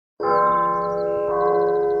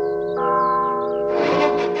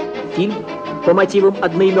фильм по мотивам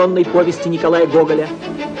одноименной повести Николая Гоголя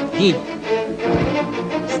 «Вий».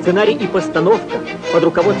 Сценарий и постановка под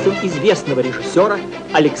руководством известного режиссера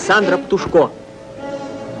Александра Птушко.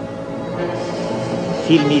 В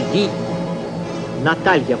фильме «Вий»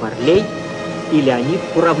 Наталья Варлей и Леонид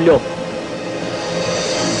Куравлев.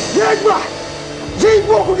 Ведьма!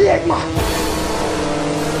 Ей-богу, ведьма!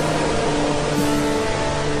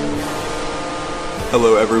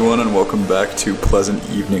 Hello everyone and welcome back to Pleasant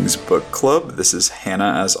Evenings Book Club. This is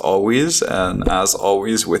Hannah as always, and as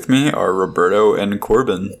always with me are Roberto and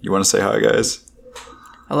Corbin. You want to say hi, guys?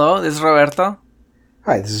 Hello, this is Roberto.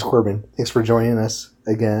 Hi, this is Corbin. Thanks for joining us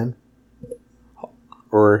again.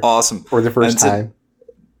 Or awesome. For the first time,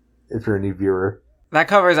 if you're a new viewer. That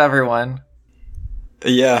covers everyone.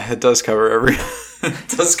 Yeah, it does cover it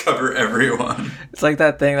does cover everyone. It's like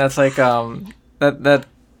that thing that's like that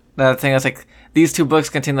thing that's like these two books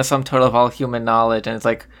contain the sum total of all human knowledge, and it's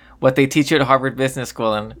like what they teach you at Harvard Business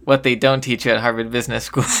School and what they don't teach you at Harvard Business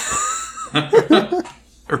School.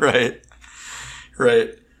 Right.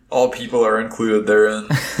 All people are included therein.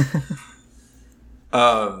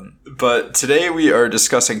 But today we are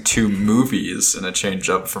discussing two movies in a change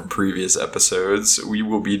up from previous episodes. We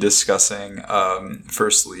will be discussing,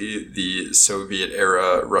 firstly, the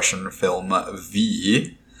Soviet-era Russian film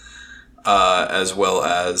V, as well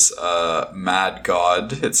as Mad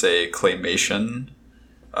God. It's a claymation,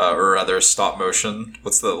 or rather a stop motion.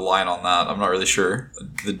 What's the line on that? I'm not really sure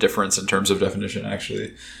the difference in terms of definition,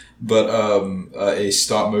 actually. But a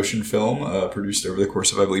stop motion film produced over the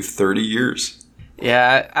course of, I believe, 30 years.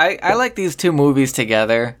 Yeah, I like these two movies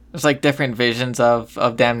together. There's like different visions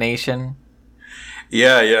of damnation.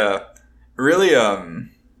 Yeah. Really,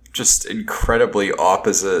 just incredibly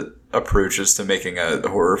opposite approaches to making a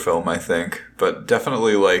horror film, I think. But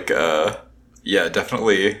definitely,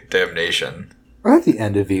 definitely damnation. I thought the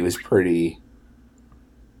end of V was pretty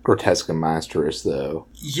grotesque and monstrous, though.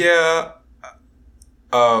 Yeah.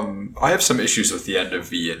 I have some issues with the end of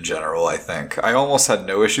V in general, I think. I almost had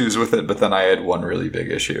no issues with it, but then I had one really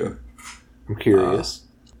big issue. I'm curious.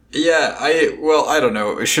 I don't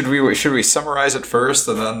know. Should we summarize it first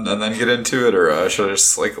and then get into it, or should I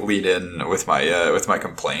just lead in with my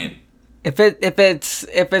complaint? If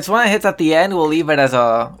it's one that hits at the end, we'll leave it as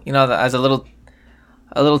a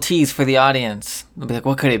little tease for the audience. We'll be like,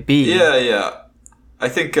 what could it be? Yeah. I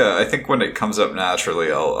think when it comes up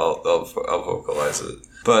naturally, I'll vocalize it.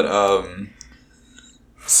 But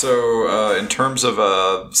so in terms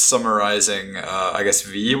of summarizing, I guess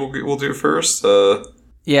V we'll do first.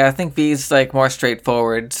 Yeah, I think V's more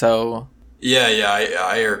straightforward. So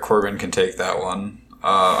I or Corbin can take that one.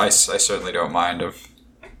 I certainly don't mind. I've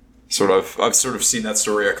sort of seen that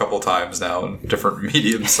story a couple times now in different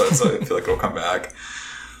mediums, so I feel like it'll come back.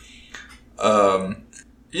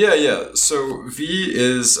 Yeah. So V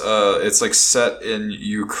is it's set in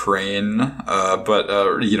Ukraine, but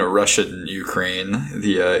Russian Ukraine,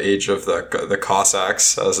 the age of the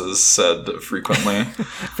Cossacks, as is said frequently.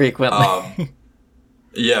 Frequently.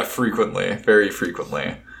 Frequently, very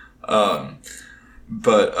frequently. So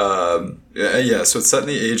it's set in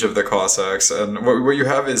the age of the Cossacks, and what you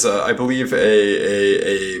have is, I believe,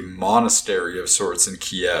 a monastery of sorts in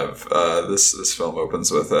Kiev. This film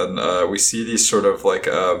opens with, and we see these sort of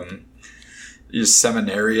these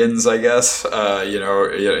seminarians, I guess,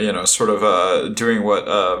 sort of doing what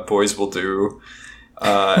boys will do.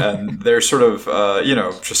 And they're sort of,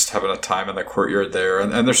 just having a time in the courtyard there.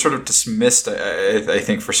 And they're sort of dismissed, I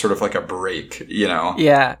think, for sort of a break,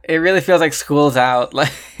 Yeah, it really feels like school's out.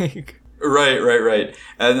 Right.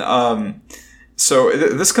 And so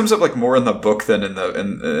this comes up more in the book than in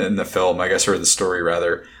the film, I guess, or the story,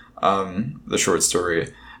 rather. The short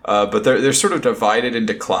story. But they're sort of divided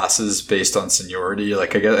into classes based on seniority. I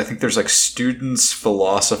think there's students,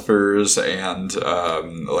 philosophers, and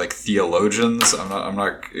theologians. I'm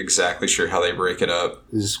not exactly sure how they break it up.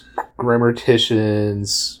 There's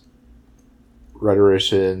grammaticians,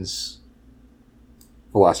 rhetoricians,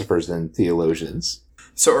 philosophers, and theologians.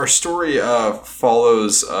 So our story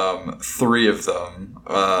follows three of them.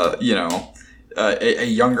 A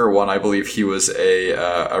younger one, I believe he was a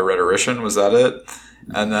rhetorician. Was that it?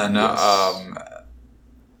 And then a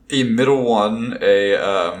middle one,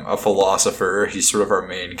 a philosopher. He's sort of our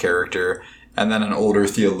main character. And then an older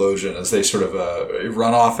theologian, as they sort of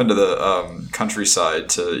run off into the countryside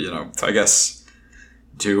to, I guess,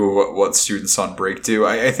 do what students on break do.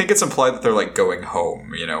 I think it's implied that they're going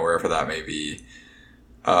home, wherever that may be.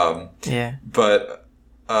 Yeah. But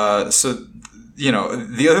so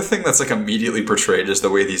the other thing that's immediately portrayed is the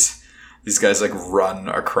way these these guys like run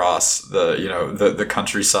across the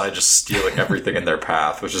countryside, just stealing everything in their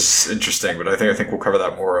path, which is interesting. But I think we'll cover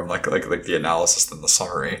that more in like the analysis than the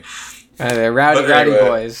summary. They're rowdy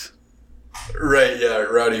boys. Right, yeah,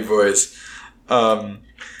 rowdy boys.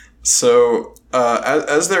 So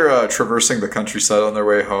as they're traversing the countryside on their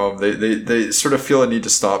way home, they sort of feel a need to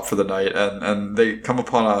stop for the night, and they come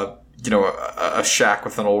upon a shack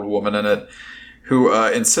with an old woman in it, who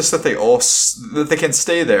insists that they can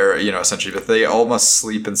stay there, essentially, but they all must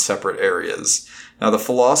sleep in separate areas. Now, the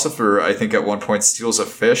philosopher, I think, at one point steals a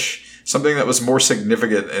fish, something that was more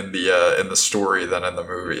significant in the story than in the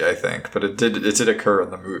movie, I think, but it did occur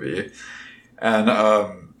in the movie, and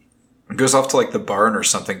goes off to like the barn or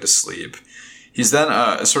something to sleep. He's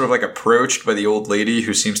then sort of like approached by the old lady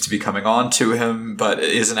who seems to be coming on to him, but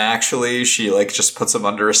isn't actually. She like just puts him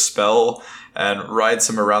under a spell and rides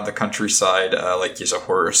him around the countryside like he's a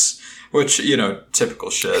horse, which, typical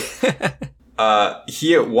shit.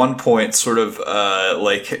 He at one point sort of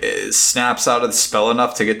snaps out of the spell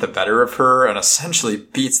enough to get the better of her and essentially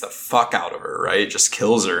beats the fuck out of her, right? Just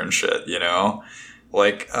kills her and shit,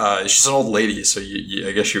 Like, she's an old lady, so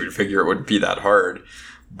I guess you would figure it wouldn't be that hard.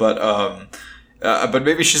 But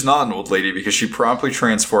maybe she's not an old lady because she promptly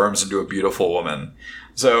transforms into a beautiful woman.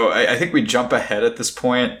 So I think we jump ahead at this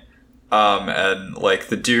point. And like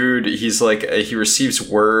the dude, he's like, he receives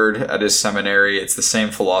word at his seminary. It's the same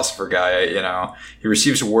philosopher guy, he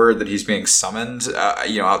receives word that he's being summoned,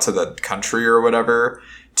 out to the country or whatever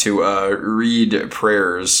to read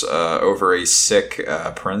prayers over a sick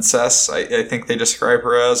princess. I think they describe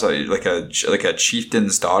her as like a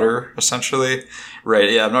chieftain's daughter, essentially.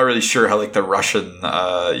 Right? Yeah, I'm not really sure how like the Russian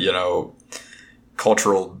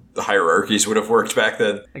cultural hierarchies would have worked back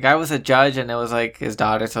then. The guy was a judge, and it was like his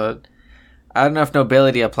daughter. So I don't know if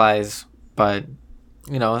nobility applies, but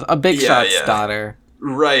a big shot's daughter.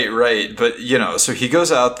 Right. But, so he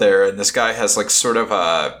goes out there, and this guy has, like, sort of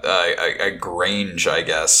a grange, I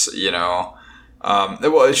guess,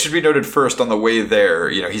 Well, it should be noted first on the way there,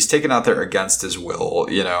 he's taken out there against his will,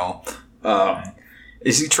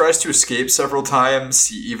 As he tries to escape several times,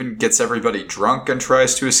 he even gets everybody drunk and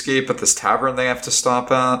tries to escape at this tavern they have to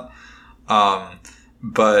stop at.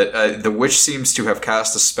 But the witch seems to have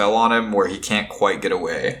cast a spell on him where he can't quite get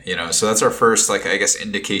away, So that's our first, like, I guess,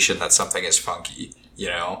 indication that something is funky,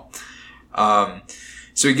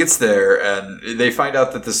 So he gets there, and they find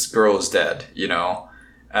out that this girl is dead,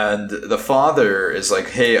 And the father is like,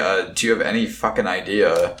 hey, do you have any fucking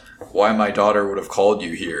idea why my daughter would have called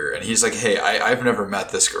you here? And he's like, hey, I've never met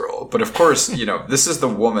this girl. But of course, this is the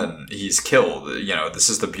woman he's killed. This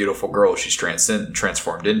is the beautiful girl she's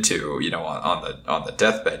transformed into, on the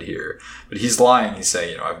deathbed here. But he's lying. He's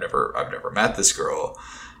saying, I've never met this girl.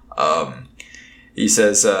 He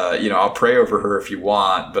says, I'll pray over her if you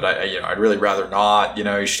want, but I'd really rather not.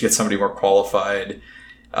 You should get somebody more qualified.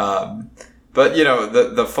 But,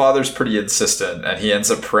 the father's pretty insistent, and he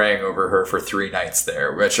ends up praying over her for 3 nights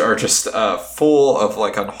there, which are just full of,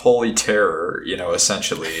 like, unholy terror,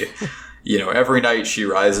 essentially. Every night she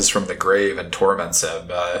rises from the grave and torments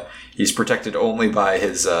him. He's protected only by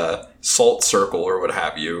his salt circle or what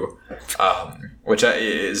have you, which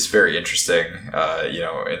is very interesting,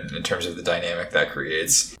 in terms of the dynamic that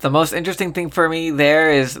creates. The most interesting thing for me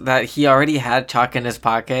there is that he already had chalk in his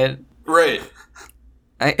pocket. Right.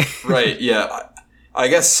 Right, yeah. I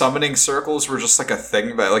guess summoning circles were just like a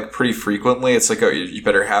thing, but like pretty frequently. It's like, oh, you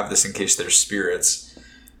better have this in case there's spirits.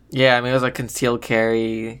 Yeah, I mean, it was like concealed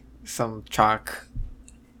carry, some chalk.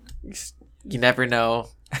 You never know.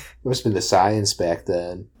 It must have been the science back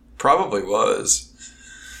then. Probably was.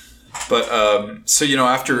 But, so,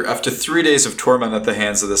 after 3 days of torment at the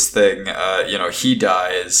hands of this thing, he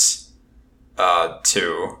dies,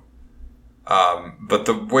 too. But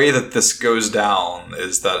the way that this goes down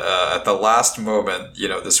is that at the last moment,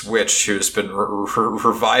 this witch who's been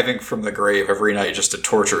reviving from the grave every night just to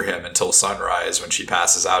torture him until sunrise when she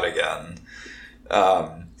passes out again,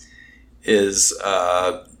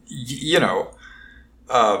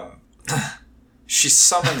 she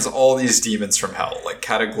summons all these demons from hell, like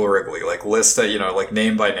categorically, like list that, like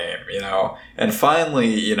name by name, and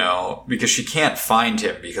finally, because she can't find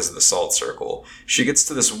him because of the salt circle, she gets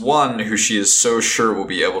to this one who she is so sure will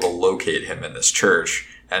be able to locate him in this church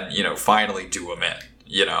and, finally do him in,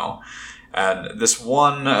 and this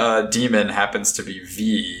one demon happens to be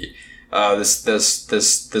V, this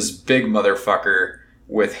big motherfucker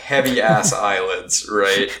with heavy ass eyelids,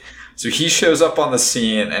 right? So he shows up on the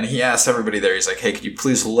scene and he asks everybody there, he's like, hey, could you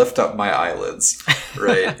please lift up my eyelids?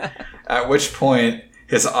 Right? At which point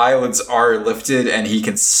his eyelids are lifted and he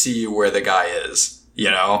can see where the guy is,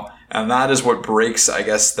 And that is what breaks, I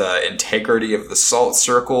guess, the integrity of the Salt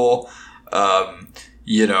Circle, and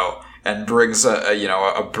brings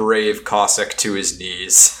a brave Cossack to his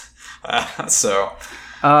knees. I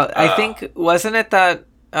think wasn't it that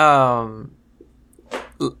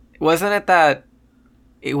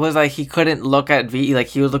it was like he couldn't look at V, like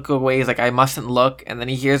he would look away, he's like, I mustn't look, and then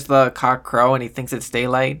he hears the cock crow and he thinks it's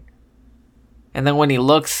daylight. And then when he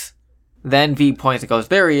looks, then V points and goes,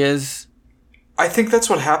 there he is. I think that's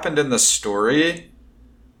what happened in the story,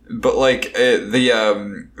 but like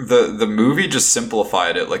the movie just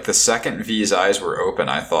simplified it. Like the second V's eyes were open,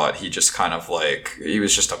 I thought he just kind of like he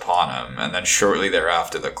was just upon him, and then shortly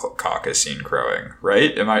thereafter the cock is seen crowing.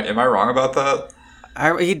 Right? Am I wrong about that?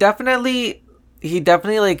 He definitely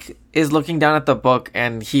like is looking down at the book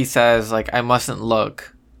and he says like, I mustn't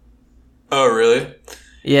look. Oh really?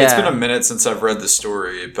 Yeah. It's been a minute since I've read the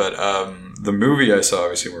story, but the movie I saw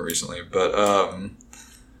obviously more recently. But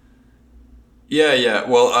yeah.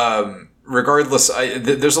 Well, regardless,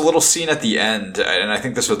 there's a little scene at the end, and I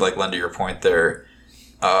think this would like lend to your point there,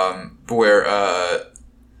 where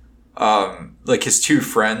like his two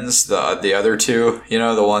friends, the other two,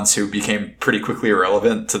 the ones who became pretty quickly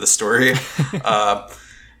irrelevant to the story,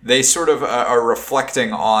 they sort of are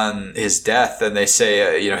reflecting on his death, and they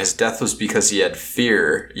say, his death was because he had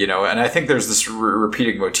fear, and I think there's this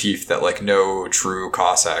repeating motif that like no true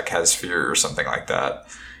Cossack has fear or something like that.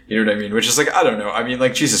 You know what I mean? Which is like, I don't know. I mean,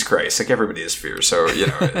 like, Jesus Christ, like everybody has fear. So,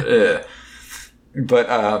 But,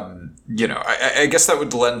 I guess that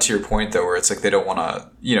would lend to your point though, where it's like, they don't want to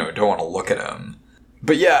look at him.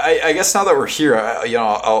 But yeah, I guess now that we're here,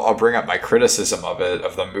 I'll bring up my criticism of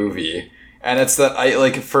the movie. And it's that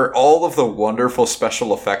for all of the wonderful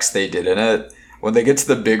special effects they did in it, when they get to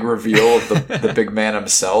the big reveal of the big man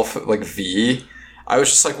himself, like V, I was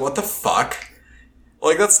just like, what the fuck?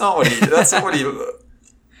 Like, that's not what he,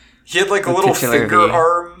 he had like little finger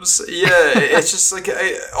arms. Yeah, it's just like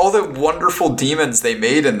all the wonderful demons they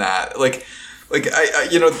made in that. Like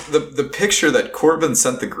the picture that Corbin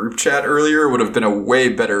sent the group chat earlier would have been a way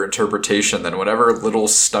better interpretation than whatever little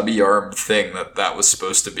stubby armed thing that was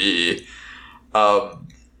supposed to be. I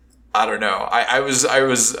don't know. I was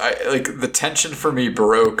the tension for me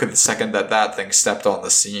broke the second that thing stepped on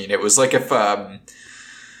the scene. It was like if a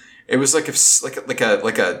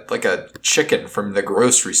chicken from the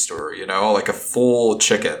grocery store, like a full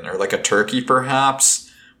chicken or like a turkey perhaps,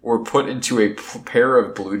 were put into a pair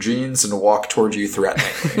of blue jeans and walk toward you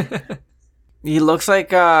threateningly. He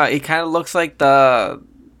kind of looks like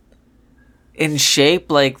in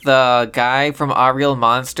shape like the guy from Our Real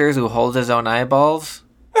Monsters who holds his own eyeballs.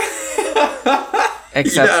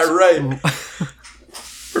 Except, yeah, right.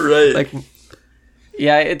 Right. Like,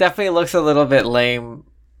 yeah, it definitely looks a little bit lame.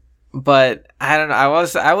 But I don't know. I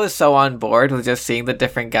was so on board with just seeing the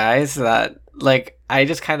different guys that like I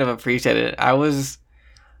just kind of appreciated it. I was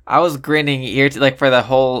grinning for the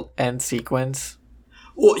whole end sequence.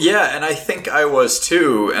 Well, yeah, and I think I was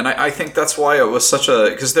too, and I think that's why it was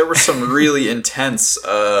because there were some really intense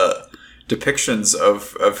depictions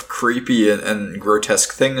of creepy and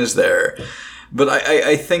grotesque things there. But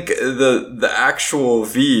I think the actual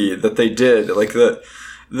V that they did, like the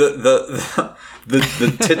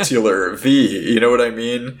titular V, you know what I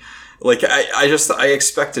mean? Like I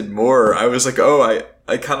expected more. I was like,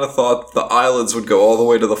 I kind of thought the eyelids would go all the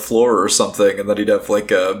way to the floor or something, and that he'd have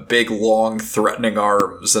like a big, long, threatening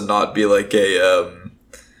arms, and not be like I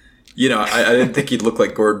didn't think he'd look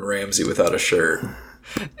like Gordon Ramsay without a shirt.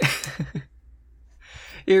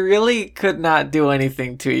 He really could not do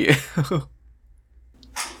anything to you.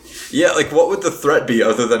 Yeah, like what would the threat be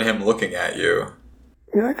other than him looking at you?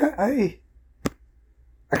 I kind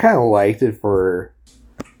of liked it for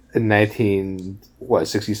a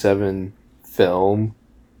 1967 film.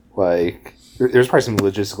 Like, there's probably some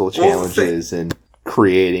logistical challenges in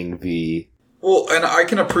creating V. Well, and I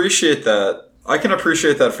can appreciate that. I can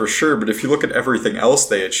appreciate that for sure, but if you look at everything else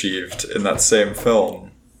they achieved in that same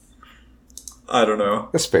film, I don't know.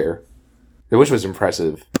 That's fair. Which was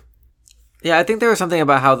impressive. Yeah, I think there was something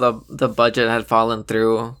about how the budget had fallen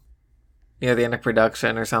through near the end of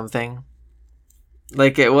production or something.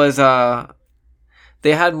 Like, it was,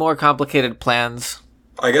 they had more complicated plans.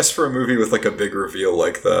 I guess for a movie with, like, a big reveal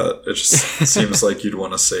like that, it just seems like you'd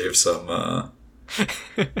want to save some,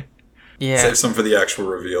 save some for the actual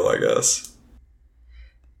reveal, I guess.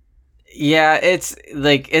 Yeah, it's,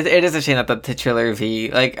 like, it is a shame that the titular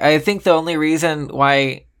V, like, I think the only reason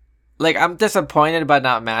why, like, I'm disappointed but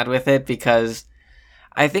not mad with it, because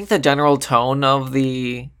I think the general tone of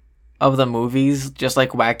the movies just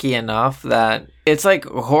like wacky enough that it's like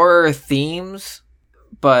horror themes,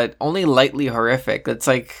 but only lightly horrific. It's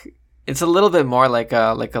like It's a little bit more like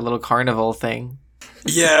a little carnival thing.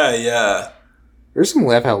 Yeah. There's some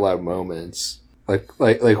laugh out loud moments, like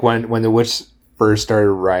when the witch first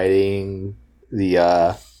started riding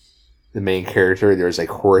the main character. There was like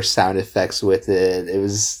horse sound effects with it. It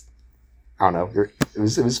was, I don't know, it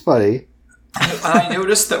was funny. I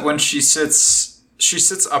noticed that when she sits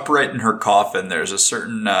upright in her coffin, there's a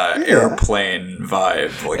certain airplane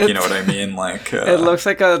vibe. Like, you know what I mean? Like it looks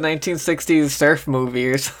like a 1960s surf movie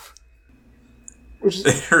or something.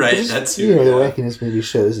 Right, that's the wackiness maybe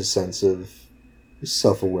shows a sense of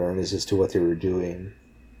self-awareness as to what they were doing.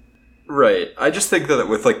 Right. I just think that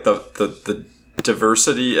with like the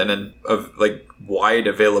diversity and of like wide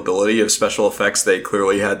availability of special effects they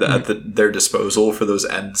clearly had at their disposal for those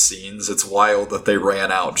end scenes, it's wild that they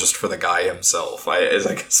ran out just for the guy himself. Is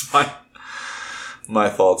I guess my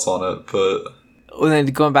thoughts on it. But then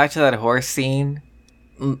going back to that horse scene,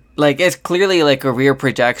 like it's clearly like a rear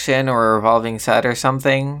projection or a revolving set or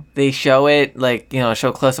something. They show it like, show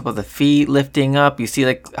a close up of the feet lifting up. You see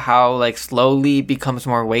like how like slowly it becomes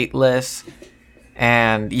more weightless,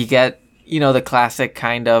 and you get the classic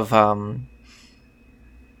kind of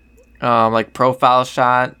like profile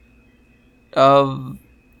shot of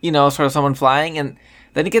sort of someone flying, and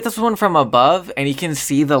then you get this one from above and you can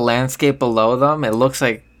see the landscape below them. It looks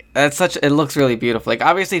like it looks really beautiful. Like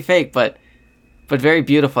obviously fake, but very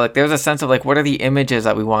beautiful. Like there's a sense of like, what are the images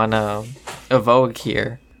that we want to evoke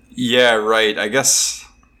here? Yeah, right. I guess.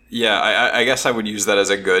 Yeah, I guess I would use that as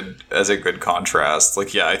a good contrast.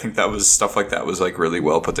 Like, yeah, I think that was stuff like that was like really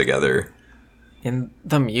well put together. And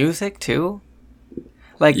the music too.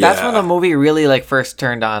 Like that's when the movie really like first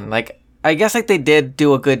turned on. Like I guess like they did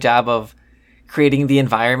do a good job of creating the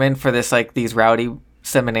environment for this like these rowdy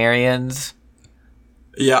seminarians.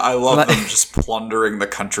 Yeah, I love them just plundering the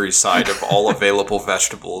countryside of all available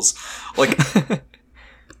vegetables. Like,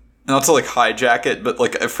 not to like hijack it, but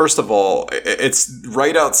like first of all, it's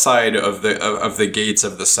right outside of the gates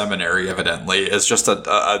of the seminary. Evidently, it's just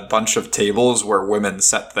a bunch of tables where women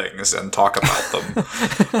set things and talk about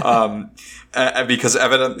them. Because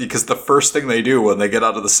the first thing they do when they get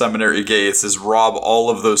out of the seminary gates is rob all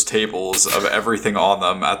of those tables of everything on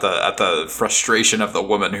them at the frustration of the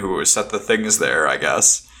woman who set the things there, I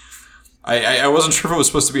guess. I wasn't sure if it was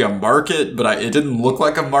supposed to be a market, but it didn't look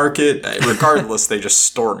like a market. Regardless, they just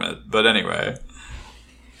storm it. But anyway.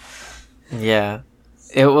 Yeah.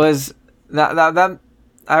 It was... That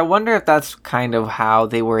I wonder if that's kind of how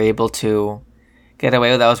they were able to get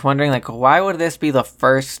away with it. I was wondering, like, why would this be the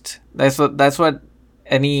first... That's what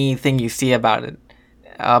anything you see about it,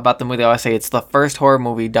 about the movie, they always say it's the first horror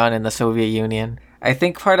movie done in the Soviet Union. I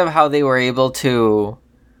think part of how they were able to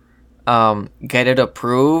get it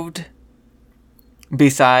approved,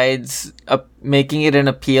 besides making it an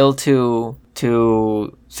appeal to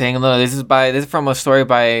saying, no, this is from a story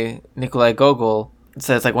by Nikolai Gogol. It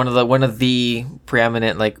says like one of the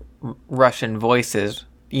preeminent like Russian voices,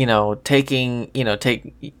 looking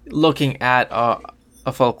at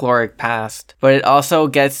a folkloric past, but it also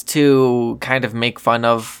gets to kind of make fun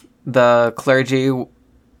of the clergy,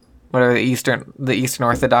 whatever the Eastern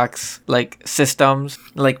Orthodox like systems,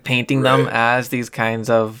 like painting them as these kinds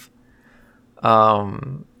of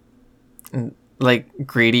like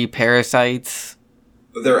greedy parasites.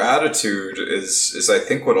 Their attitude is I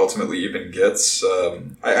think what ultimately even gets.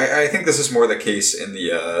 I think this is more the case in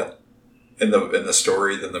the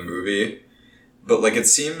story than the movie. But, like, it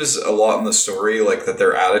seems a lot in the story, like, that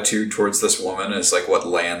their attitude towards this woman is, like, what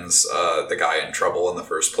lands the guy in trouble in the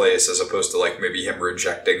first place, as opposed to, like, maybe him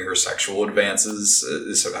rejecting her sexual advances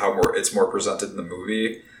is how it's more presented in the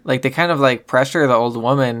movie. Like, they kind of, like, pressure the old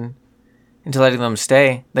woman into letting them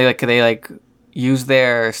stay. They use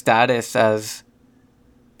their status as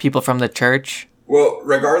people from the church. Well,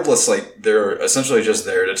 regardless, like, they're essentially just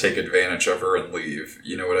there to take advantage of her and leave.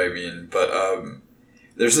 You know what I mean? But,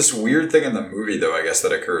 there's this weird thing in the movie, though, I guess,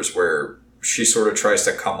 that occurs where she sort of tries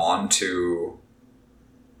to come on to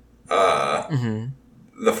the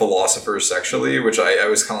philosopher sexually, which I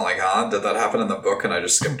was kind of like, huh? Did that happen in the book and I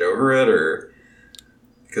just skipped over it? Or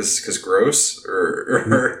because gross?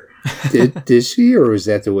 Or Did she, or was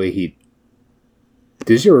that the way he...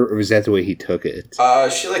 Did you, or was that the way he took it?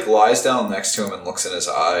 She, like, lies down next to him and looks in his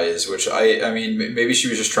eyes, which I mean, maybe she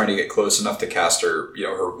was just trying to get close enough to cast her,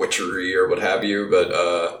 her witchery or what have you, but,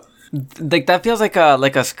 like, that feels like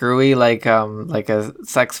a screwy, like a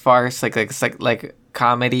sex farce, like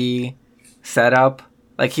comedy setup.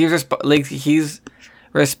 Like, he's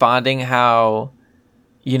responding how,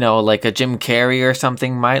 like a Jim Carrey or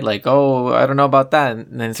something might, like, oh, I don't know about that,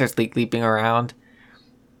 and then starts leaping around.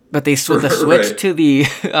 But the switch to the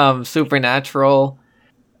supernatural,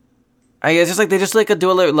 I guess just like they just like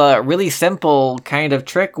do a really simple kind of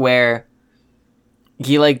trick where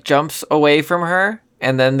he like jumps away from her,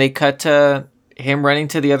 and then they cut to him running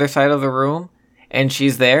to the other side of the room, and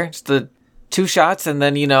she's there. Just the 2 shots, and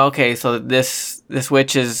then okay, so this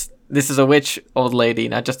witch is a witch old lady,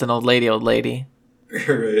 not just an old lady. Right.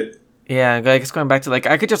 Yeah, I guess going back to like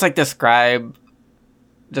I could just like describe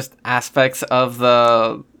just aspects of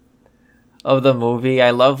the movie.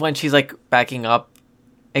 I love when she's like backing up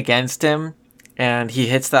against him, and he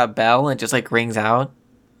hits that bell and just like rings out.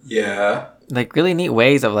 Yeah. Like really neat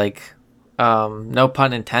ways of like, no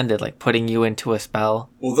pun intended, like putting you into a spell.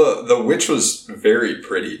 Well, the witch was very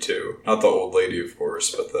pretty too. Not the old lady, of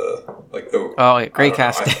course, but the great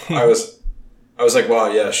casting. I was like,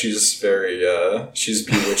 wow, yeah, she's very she's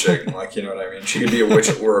bewitching. Like, you know what I mean? She could be a witch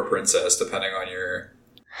or a princess, depending on your.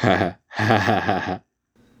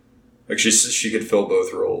 Like she could fill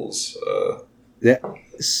both roles.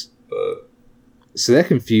 So that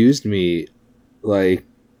confused me. Like,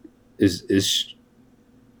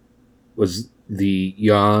 was the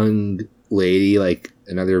young lady like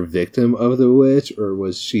another victim of the witch, or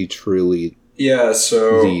was she truly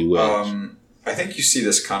the witch? I think you see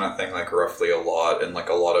this kind of thing like roughly a lot in like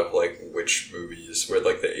a lot of like witch movies where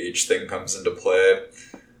like the age thing comes into play.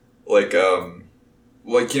 Like who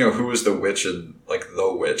was the witch in like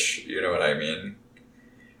The Witch? You know what I mean?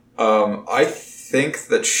 I think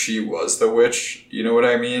that she was the witch. You know what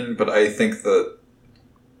I mean? But I think that.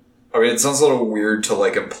 I mean, it sounds a little weird to,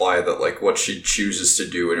 like, imply that, like, what she chooses to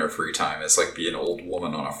do in her free time is, like, be an old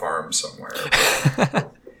woman on a farm somewhere.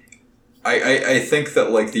 I think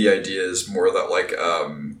that, like, the idea is more that, like,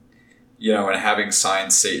 and having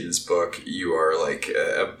signed Satan's book, you are, like,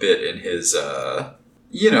 a bit in his,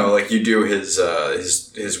 like, you do his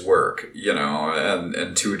work,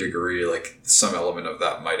 and to a degree, like, some element of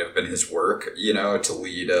that might have been his work, to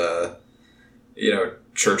lead,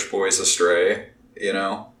 church boys astray,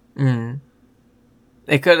 Mm.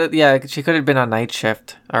 It could, she could have been on night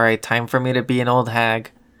shift. All right, time for me to be an old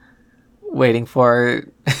hag, waiting for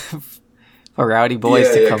rowdy boys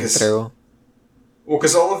to come through. Well,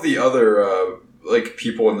 because all of the other like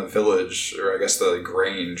people in the village, or I guess the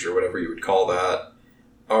Grange, or whatever you would call that,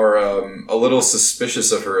 are a little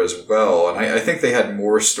suspicious of her as well, and I think they had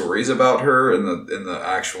more stories about her in the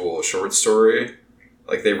actual short story.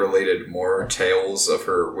 Like, they related more tales of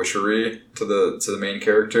her witchery to the main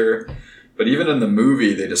character. But even in the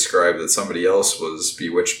movie, they described that somebody else was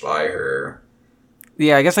bewitched by her.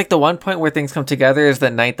 Yeah, I guess, like, the one point where things come together is the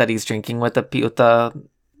night that he's drinking with the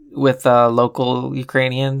local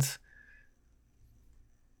Ukrainians.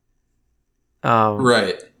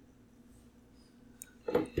 Right.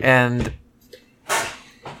 And...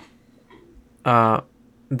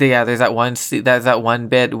 there's that one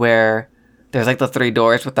bit where... There's like the 3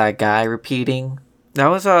 doors with that guy repeating. That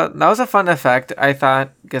was a fun effect, I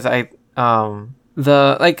thought, because the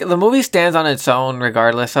movie stands on its own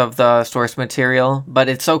regardless of the source material, but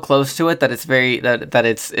it's so close to it that it's very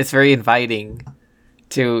it's very inviting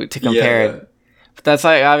to compare it. But that's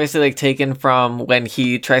like obviously like taken from when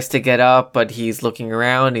he tries to get up, but he's looking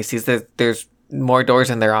around. He sees that there's more doors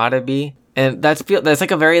than there ought to be, and that's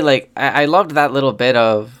like a very like I loved that little bit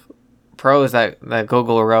of prose that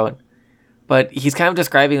Gogol wrote. But he's kind of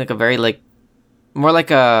describing like a very like more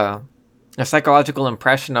like a psychological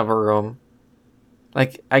impression of a room.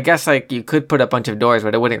 Like, I guess like you could put a bunch of doors,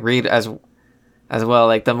 but it wouldn't read as well.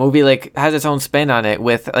 Like, the movie like has its own spin on it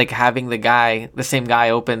with like having the same guy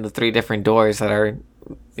open the 3 different doors that are,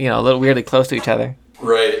 a little weirdly close to each other.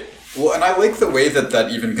 Right. Well, and I like the way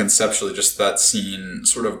that even conceptually, just that scene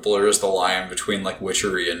sort of blurs the line between, like,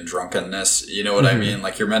 witchery and drunkenness. You know what I mean?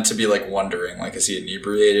 Like, you're meant to be, like, wondering, like, is he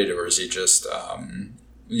inebriated, or is he just, or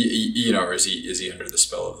is he under the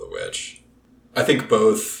spell of the witch? I think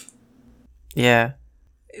both. Yeah.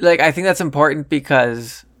 Like, I think that's important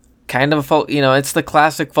because kind of, it's the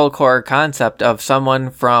classic folk horror concept of someone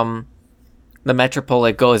from the metropole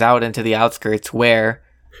that goes out into the outskirts where...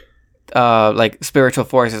 like spiritual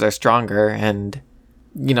forces are stronger and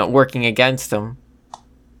working against them,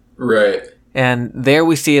 right? And there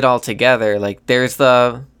we see it all together. Like, there's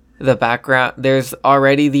the background, there's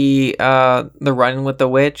already the run with the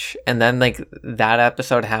witch, and then like that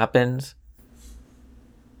episode happens,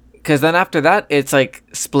 because then after that it's like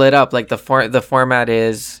split up. Like the format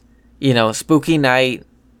is spooky night,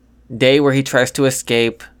 day where he tries to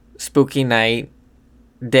escape, spooky night,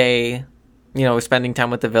 day spending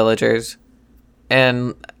time with the villagers.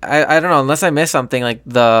 And I don't know, unless I miss something, like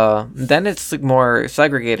then it's like more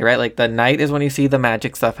segregated, right? Like the night is when you see the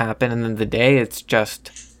magic stuff happen, and then the day it's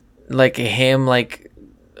just like him like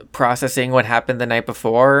processing what happened the night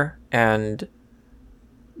before, and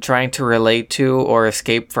trying to relate to or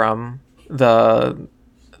escape from the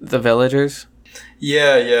villagers.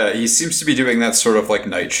 Yeah. He seems to be doing that sort of like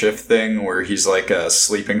night shift thing where he's like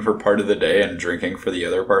sleeping for part of the day and drinking for the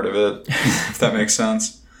other part of it, if that makes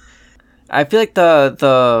sense. I feel like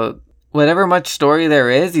the whatever much story there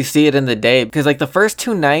is, you see it in the day. Because like the first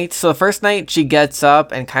 2 nights, so the first night she gets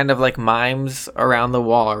up and kind of like mimes around the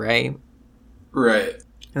wall, right? Right.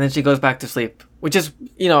 And then she goes back to sleep, which is,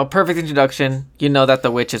 a perfect introduction. You know that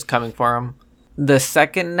the witch is coming for him. The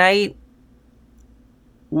second night,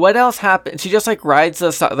 what else happened? She just like rides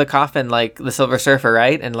the coffin like the Silver Surfer,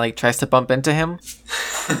 right? And like tries to bump into him.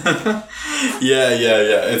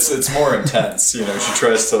 Yeah. It's more intense. She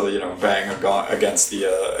tries to bang against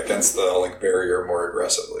the like barrier more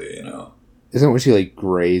aggressively. Isn't it when she like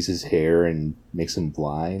grays his hair and makes him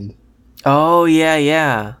blind? Oh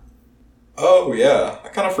yeah. Oh yeah, I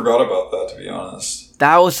kind of forgot about that, to be honest.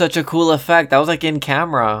 That was such a cool effect. That was like in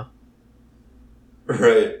camera.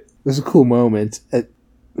 Right. It was a cool moment.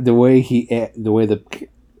 The way the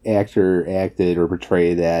actor acted or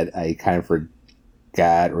portrayed that, I kind of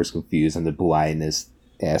forgot or was confused on the blindness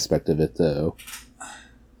aspect of it, though.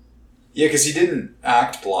 Yeah, because he didn't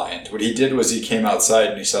act blind. What he did was he came outside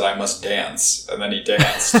and he said, "I must dance," and then he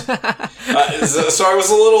danced. So I was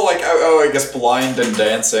a little like, I guess blind and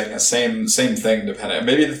dancing, same thing, depending.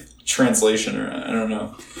 Maybe the translation, or I don't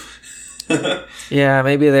know. Yeah,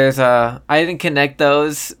 maybe there's I didn't connect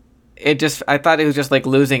those. I thought it was just like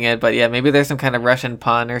losing it, but yeah, maybe there's some kind of Russian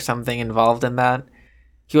pun or something involved in that.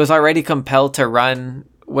 He was already compelled to run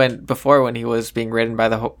when he was being ridden by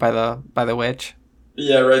the witch.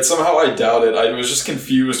 Yeah, right. Somehow I doubt it. I was just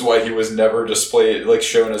confused why he was never displayed, like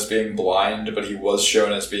shown as being blind, but he was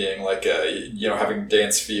shown as being like having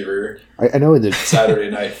dance fever. I know in the Saturday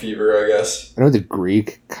Night Fever, I guess. I know in the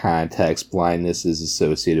Greek context, blindness is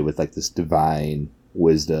associated with like this divine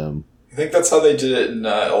wisdom. I think that's how they did it in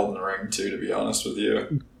Elden Ring too, to be honest with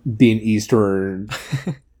you. Being Eastern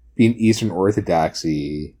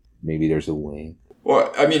Orthodoxy, maybe there's a link.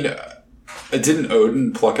 Well, I mean, didn't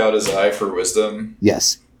Odin pluck out his eye for wisdom?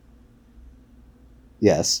 Yes.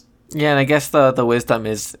 Yeah, and I guess the wisdom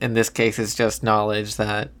is, in this case, is just knowledge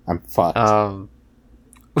that... I'm fucked.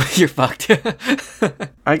 You're fucked.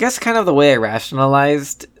 I guess kind of the way I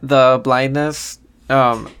rationalized the blindness,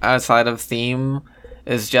 outside of theme,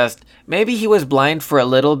 is just... Maybe he was blind for a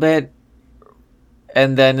little bit,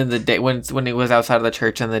 and then in the day, when he was outside of the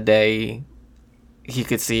church in the day, he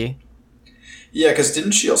could see. Yeah, because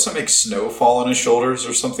didn't she also make snow fall on his shoulders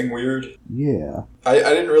or something weird? Yeah. I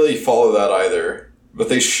didn't really follow that either, but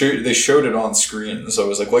they showed it on screen, so I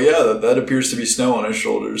was like, well, yeah, that appears to be snow on his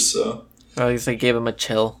shoulders, so... Well, at least they gave him a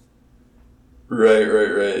chill.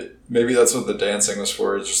 Right. Maybe that's what the dancing was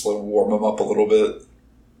for, just like warm him up a little bit,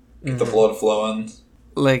 get the blood flowing.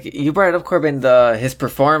 Like, you brought it up, Corbin, his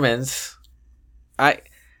performance. I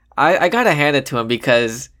gotta hand it to him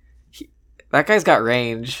because that guy's got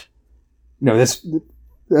range. No, that's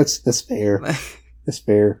fair. That's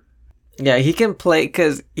fair. Yeah, he can play,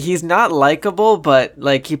 because he's not likable, but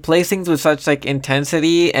like he plays things with such like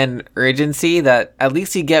intensity and urgency that at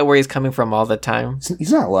least you get where he's coming from all the time.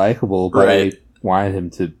 He's not likable, but right. I wanted him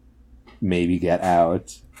to maybe get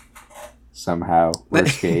out somehow or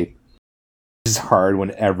escape. It's hard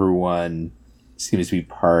when everyone seems to be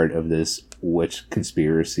part of this witch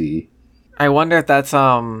conspiracy. I wonder if that's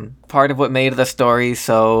part of what made the story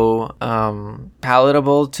so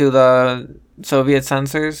palatable to the Soviet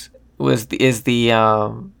censors. Is the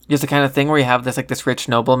kind of thing where you have this rich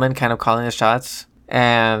nobleman kind of calling the shots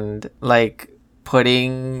and like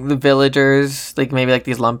putting the villagers, like maybe like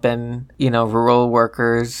these lumpen, rural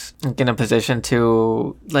workers, like, in a position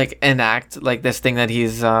to like enact like this thing that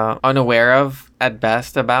he's unaware of at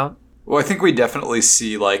best about. Well, I think we definitely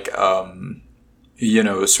see like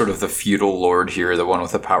sort of the feudal lord here, the one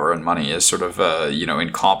with the power and money, is sort of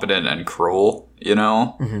incompetent and cruel.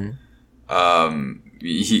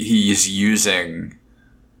 He's using,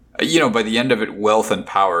 by the end of it, wealth and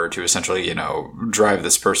power to essentially, drive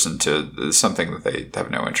this person to something that they have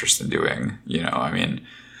no interest in doing,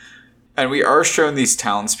 And we are shown these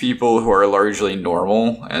townspeople who are largely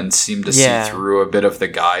normal and seem to see through a bit of the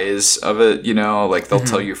guise of it, like they'll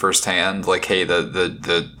tell you firsthand, like, hey,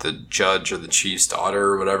 the judge or the chief's daughter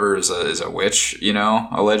or whatever is a witch,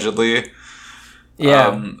 allegedly.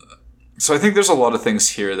 Yeah. So I think there's a lot of things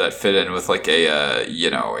here that fit in with like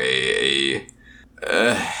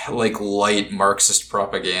like light Marxist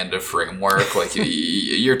propaganda framework. Like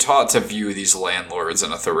you're taught to view these landlords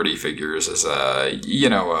and authority figures as like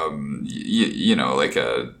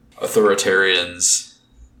authoritarians,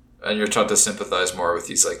 And you're taught to sympathize more with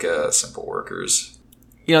these like simple workers.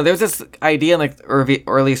 You know, there's this idea in like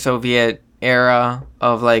early Soviet era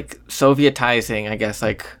of like Sovietizing, I guess,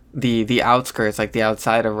 like the outskirts, like the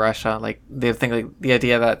outside of Russia. Like they think like the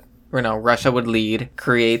idea that, you know, Russia would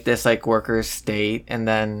create this like workers' state, and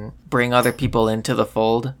then bring other people into the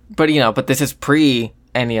fold. But you know, but this is pre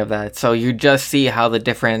any of that, so you just see how the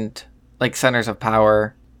different like centers of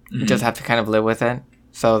power just have to kind of live with it.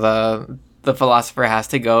 So the philosopher has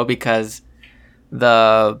to go because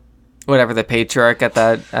the patriarch at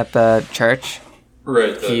the church,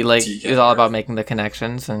 right? He like is all about making the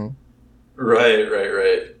connections and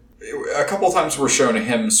right. A couple times we're shown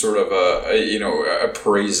him sort of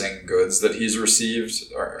appraising goods that he's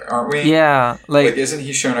received, aren't we? Yeah, like isn't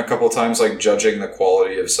he shown a couple times like judging the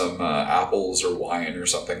quality of some apples or wine or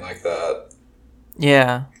something like that?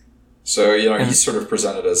 Yeah. So you know, he's sort of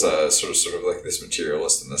presented as a sort of like this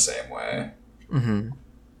materialist in the same way. Mm-hmm.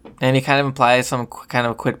 And he kind of implies some kind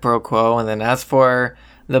of quid pro quo, and then as for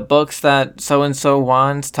the books that so and so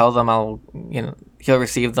wants, tell them he'll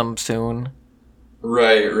receive them soon.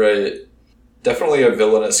 Right. Definitely a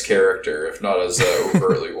villainous character, if not as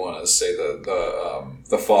overtly one as say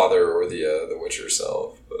the father or the witch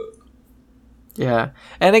herself. But yeah,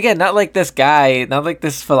 and again, not like this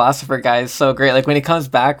philosopher guy is so great. Like when he comes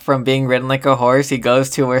back from being ridden like a horse, he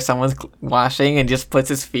goes to where someone's washing and just puts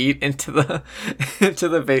his feet into the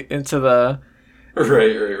right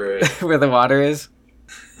where the water is.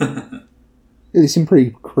 They seem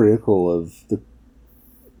pretty critical of the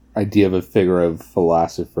idea of a figure of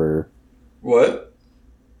philosopher. What?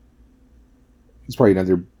 It's probably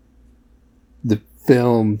another. The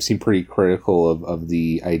film seemed pretty critical of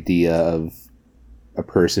the idea of a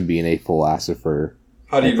person being a philosopher.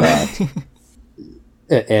 How do you mean?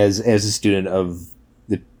 As a student of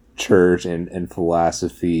the church and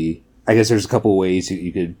philosophy, I guess there's a couple ways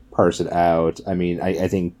you could parse it out. I mean, I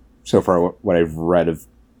think so far what I've read of.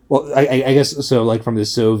 Well, I guess so. Like from the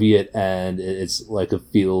Soviet end, it's like a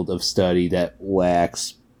field of study that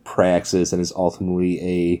lacks praxis and is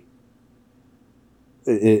ultimately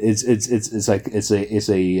it's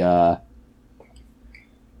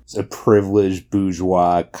a privileged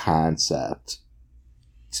bourgeois concept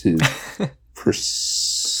to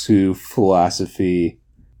pursue philosophy.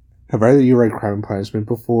 Have either of you read Crime and Punishment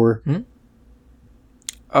before?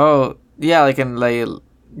 Oh yeah, like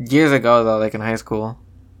years ago though, like in high school.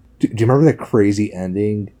 Do you remember that crazy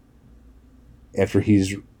ending after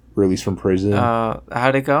he's released from prison?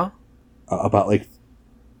 How'd it go? About like,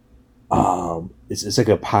 it's like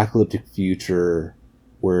an apocalyptic future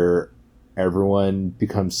where everyone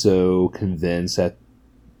becomes so convinced that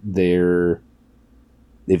they've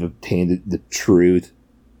obtained the truth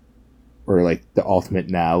or like the ultimate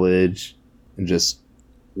knowledge and just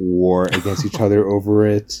war against each other over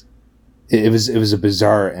it. It was a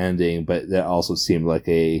bizarre ending, but that also seemed like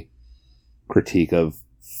a critique of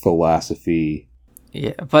philosophy.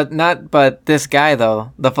 Yeah, but this guy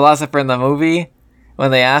though, the philosopher in the movie,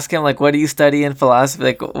 when they ask him like, "What do you study in philosophy?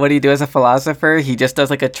 Like, what do you do as a philosopher?" He just does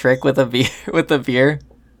like a trick with a beer.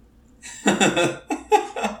 I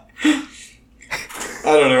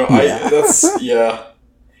don't know.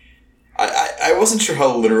 I wasn't sure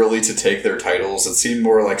how literally to take their titles. It seemed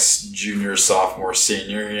more like junior, sophomore,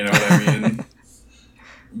 senior. You know what I mean?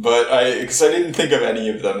 But because I didn't think of any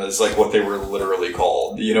of them as like what they were literally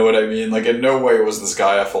called. You know what I mean? Like in no way was this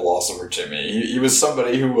guy a philosopher to me. He was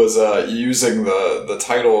somebody who was using the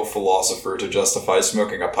title of philosopher to justify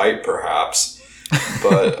smoking a pipe, perhaps.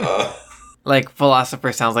 But like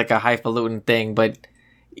philosopher sounds like a highfalutin thing, but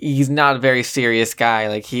he's not a very serious guy.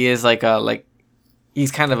 Like he is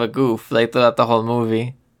he's kind of a goof like throughout the whole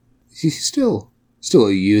movie. He's still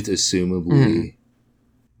a youth, assumably,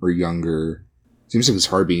 or younger. Seems like it's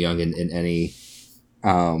hard being young in any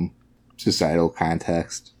societal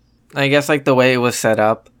context. I guess like the way it was set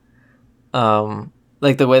up,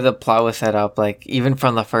 like the way the plot was set up, like even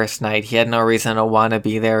from the first night, he had no reason to want to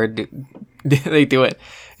be there. They do it.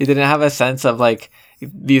 He didn't have a sense of like,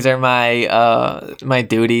 these are my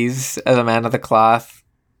duties as a man of the cloth.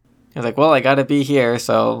 He was like, well, I gotta be here,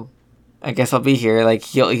 so I guess I'll be here. Like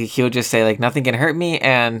he'll just say like, nothing can hurt me,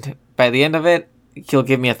 and by the end of it, he'll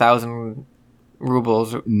give me 1,000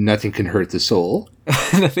 rubles. Nothing can hurt the soul.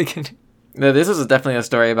 Nothing can. No, this is definitely a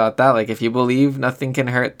story about that. Like if you believe nothing can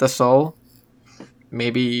hurt the soul,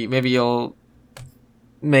 maybe you'll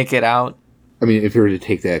make it out. I mean, if you were to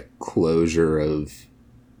take that closure of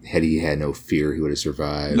had he had no fear, he would have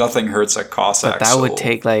survived. Nothing hurts a Cossack. But that would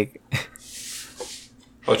take like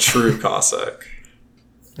a true Cossack.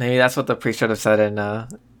 Maybe that's what the priest should have said in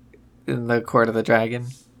the Court of the Dragon.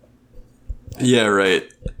 Yeah,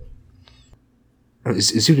 right. It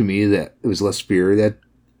seemed to me that it was less fear that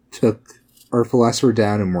took our philosopher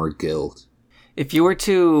down and more guilt. If you were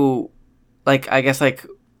to, like, I guess, like,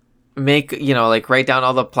 make, like, write down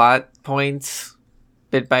all the plot points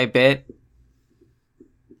bit by bit,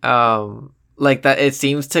 like, that it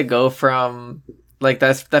seems to go from, like,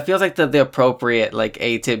 that feels like the appropriate, like,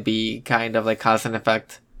 A to B kind of, like, cause and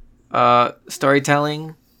effect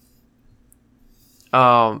storytelling.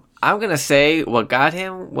 I'm gonna say what got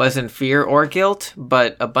him wasn't fear or guilt,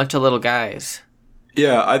 but a bunch of little guys.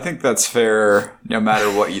 Yeah, I think that's fair, no matter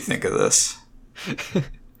what you think of this.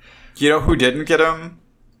 You know who didn't get him?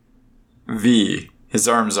 V. His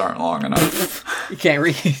arms aren't long enough. You can't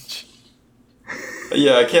reach.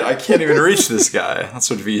 Yeah, I can't even reach this guy. That's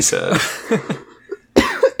what V said.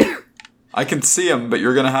 I can see him, but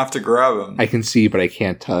you're gonna have to grab him. I can see, but I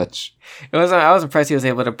can't touch. I was impressed he was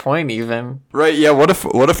able to point even. Right, yeah, what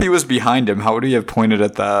if he was behind him? How would he have pointed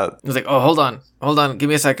at that? He was like, oh, hold on, give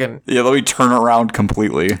me a second. Yeah, let me turn around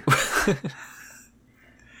completely.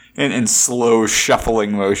 in slow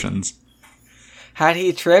shuffling motions. Had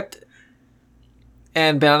he tripped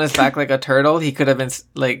and been on his back like a turtle, he could have been,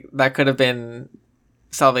 like, that could have been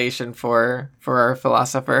salvation for our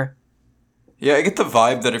philosopher. Yeah, I get the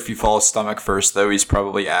vibe that if you fall stomach first, though, he's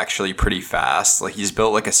probably actually pretty fast. Like, he's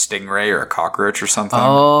built like a stingray or a cockroach or something.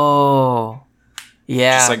 Oh,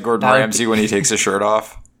 yeah. Just like Gordon Ramsay when he takes his shirt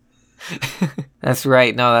off. That's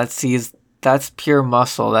right. No, that's pure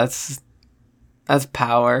muscle. That's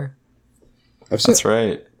power. That's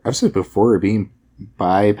right. I've said before, being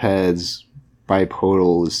bipeds,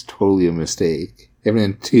 bipodal is totally a mistake.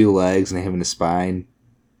 Having 2 legs and having a spine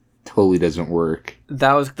totally doesn't work.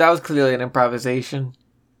 That was clearly an improvisation.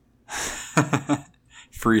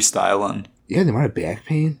 Freestyling. Yeah, the amount of back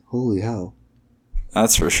pain. Holy hell!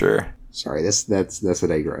 That's for sure. Sorry, that's a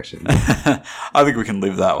digression. I think we can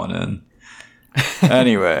leave that one in.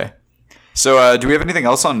 Anyway, so do we have anything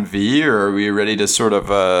else on V, or are we ready to sort of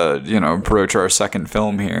approach our second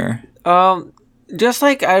film here? Just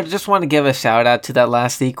like I just want to give a shout out to that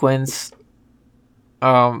last sequence.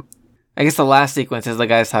 I guess the last sequence is the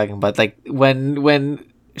guys talking about, like, when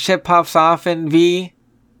shit pops off in V,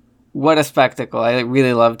 what a spectacle. I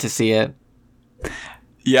really love to see it.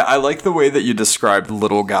 Yeah, I like the way that you described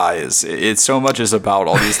little guys. It so much is about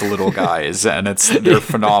all these little guys, and they're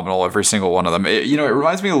phenomenal, every single one of them. It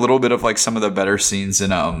reminds me a little bit of, like, some of the better scenes in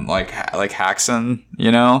like Haxon,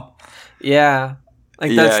 Yeah.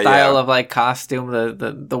 Like that style of, like, costume,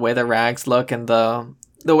 the way the rags look, and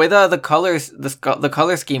the way the colors, the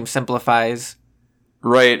color scheme simplifies.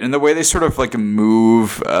 Right, and the way they sort of, like,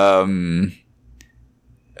 move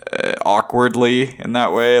awkwardly in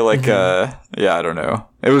that way, like, yeah, I don't know.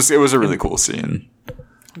 It was a really cool scene.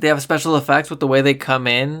 They have special effects with the way they come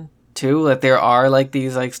in, too. Like, there are, like,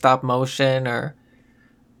 these, like, stop motion or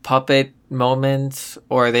puppet moments,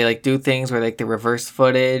 or they, like, do things where, like, they reverse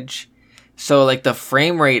footage. So, like, the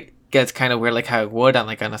frame rate gets kind of weird, like how it would on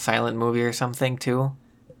a silent movie or something, too.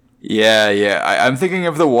 Yeah. I'm thinking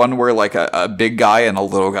of the one where, like, a big guy and a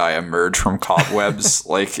little guy emerge from cobwebs,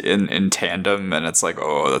 like, in tandem, and it's like,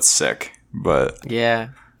 oh, that's sick. But yeah.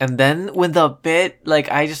 And then when the bit,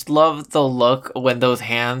 like, I just love the look when those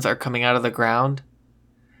hands are coming out of the ground.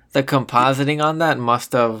 The compositing on that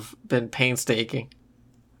must have been painstaking.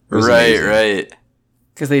 Right.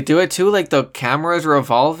 Because they do it, too, like, the camera is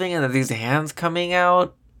revolving and then these hands coming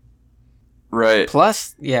out. Right.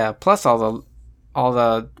 Plus all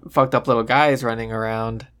the fucked up little guys running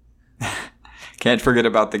around. Can't forget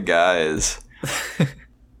about the guys.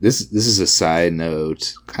 This is a side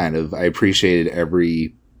note, kind of. I appreciated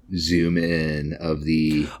every zoom in of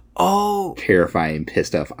the terrifying,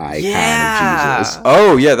 pissed off icon of Jesus.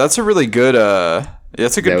 Oh yeah, that's a really good.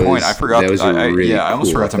 That's a good point. I forgot. I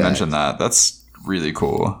almost forgot to mention that. That's really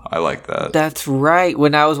cool. I like that. That's right.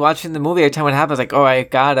 When I was watching the movie, every time it happened, I was like,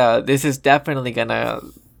 oh, this is definitely gonna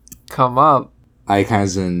come up.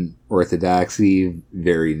 Icons in orthodoxy,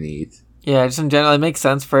 very neat. Yeah, just in general, it makes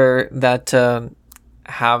sense for that to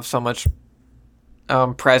have so much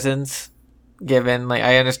presence, given, like,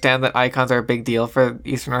 I understand that icons are a big deal for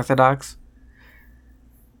Eastern Orthodox.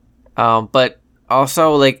 But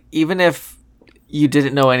also, like, even if you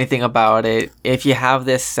didn't know anything about it, if you have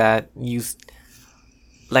this set,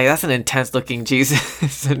 that's an intense looking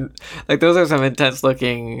Jesus. And, like, those are some intense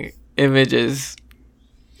looking images.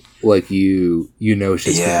 Like, shit's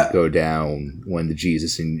gonna go down when the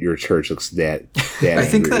Jesus in your church looks that I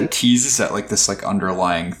think angry. that teases at, like, this, like,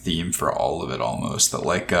 underlying theme for all of it, almost. That,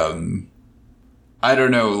 like, I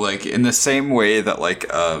don't know, like, in the same way that, like,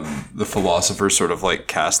 the philosopher sort of, like,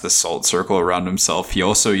 cast the salt circle around himself, he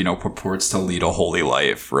also, purports to lead a holy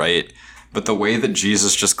life, right? but the way that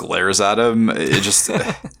Jesus just glares at him, it just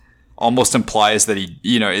almost implies that he,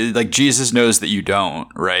 like Jesus knows that you don't,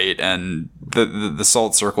 right? And the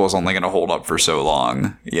salt circle is only going to hold up for so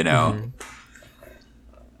long, Mm-hmm.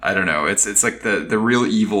 I don't know. It's like the real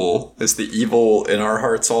evil is the evil in our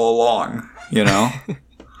hearts all along,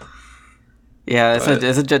 Yeah, it's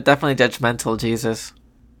definitely judgmental Jesus.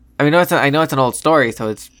 I mean, I know it's an old story, so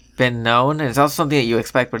it's been known, and it's also something that you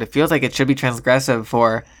expect, but it feels like it should be transgressive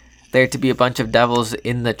for there to be a bunch of devils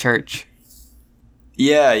in the church.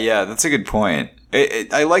 Yeah, that's a good point.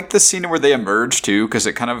 I like the scene where they emerge, too, because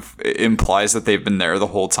it kind of implies that they've been there the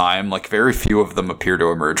whole time. Like, very few of them appear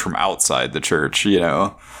to emerge from outside the church,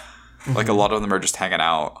 Mm-hmm. Like, a lot of them are just hanging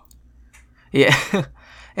out. Yeah.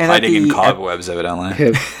 And hiding in cobwebs,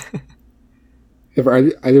 evidently. Have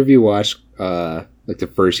either of you watched like the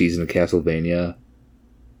first season of Castlevania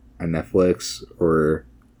on Netflix, or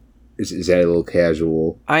is that a little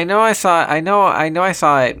casual? I know I saw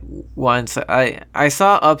it once. I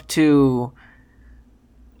saw up to,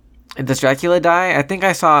 does Dracula die? I think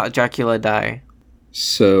I saw Dracula die.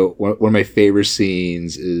 So one of my favorite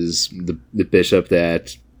scenes is the bishop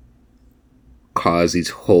that caused these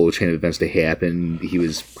whole chain of events to happen. He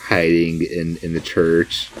was hiding in the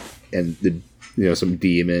church, and some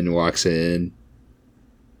demon walks in,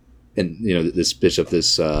 and this bishop,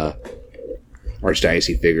 this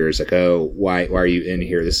archdiocese figure is like, "Oh, why are you in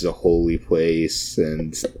here? This is a holy place."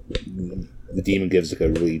 And the demon gives like a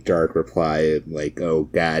really dark reply, like, "Oh,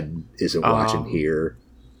 God isn't watching here.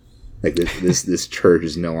 Like this church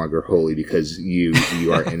is no longer holy because you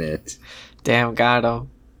are in it." Damn, got him.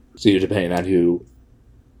 So you're depending on who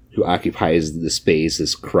occupies the space,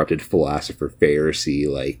 this corrupted philosopher Pharisee.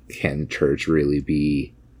 Like, can the church really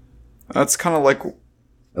be? That's kind of like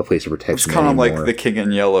a place of protection. It's kind of like the King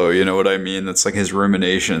in Yellow. You know what I mean? That's like his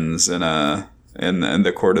ruminations in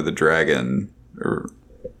the Court of the Dragon. About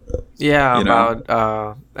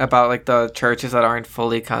like the churches that aren't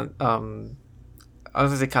fully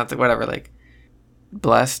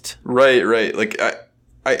blessed. Right. Like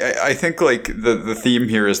I think like the theme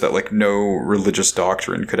here is that like no religious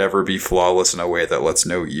doctrine could ever be flawless in a way that lets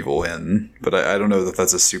no evil in. But I don't know that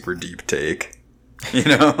that's a super deep take.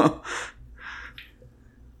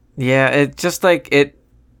 Yeah, it's just like it.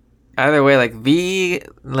 Either way, like V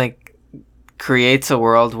like creates a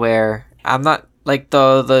world where I'm not like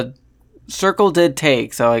the circle did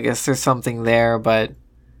take, so I guess there's something there, but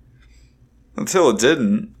until it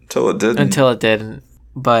didn't.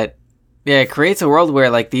 But yeah, it creates a world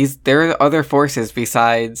where like there are other forces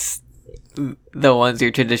besides the ones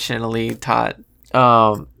you're traditionally taught.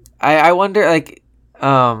 I wonder, like,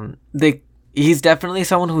 he's definitely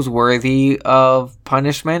someone who's worthy of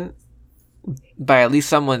punishment by at least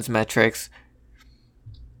someone's metrics.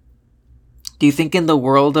 Do you think in the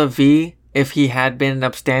world of V, if he had been an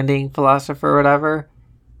upstanding philosopher or whatever,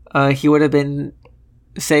 he would have been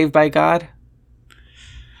saved by God?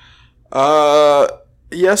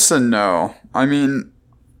 Yes and no. I mean,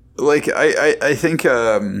 like, I think,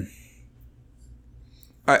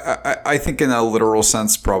 I think in a literal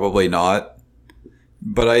sense, probably not.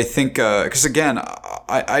 But I think, because again,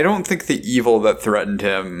 I don't think the evil that threatened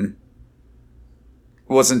him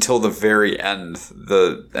was until the very end,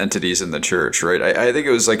 the entities in the church, right? I think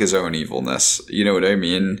it was like his own evilness. You know what I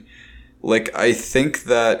mean? Like, I think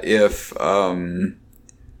that if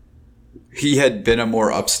he had been a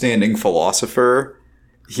more upstanding philosopher,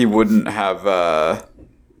 he wouldn't have,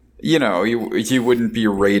 he wouldn't be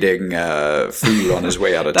raiding food on his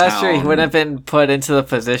way out of town. That's true. He wouldn't have been put into the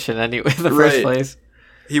position anyway in the first place.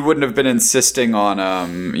 He wouldn't have been insisting on,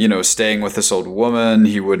 staying with this old woman.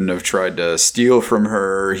 He wouldn't have tried to steal from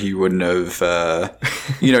her. He wouldn't have,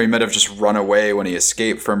 he might have just run away when he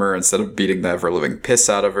escaped from her instead of beating the ever-living piss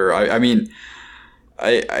out of her. I mean,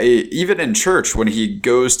 even in church, when he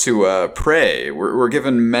goes to pray, we're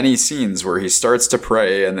given many scenes where he starts to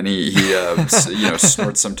pray and then he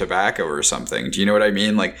snorts some tobacco or something. Do you know what I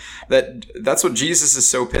mean? Like that's what Jesus is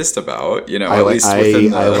so pissed about. I like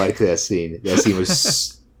that scene. That scene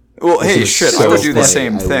was. Well, hey, shit! I would do the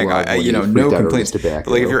same thing. No complaints. But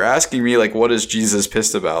like, if you're asking me, like, what is Jesus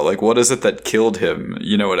pissed about? Like, what is it that killed him?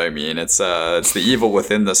 You know what I mean? It's the evil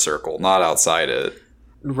within the circle, not outside it.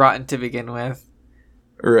 Rotten to begin with.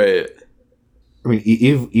 Right. I mean,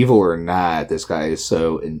 evil or not, this guy is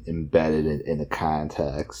so embedded in the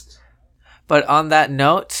context. But on that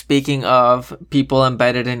note, speaking of people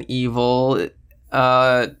embedded in evil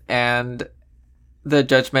and the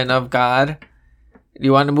judgment of God, do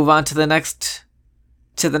you want to move on to the next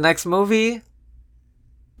movie?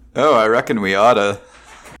 Oh, I reckon we oughta.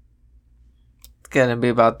 It's gonna be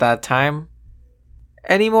about that time.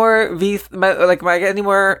 Any more any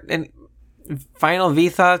more final V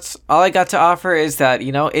thoughts? All I got to offer is that,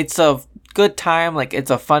 it's a good time. Like,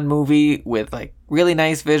 it's a fun movie with like really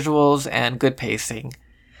nice visuals and good pacing.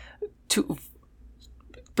 To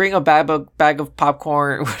bring a bag of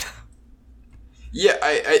popcorn. Yeah,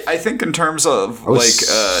 I think in terms of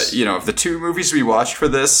of the two movies we watched for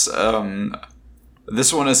this,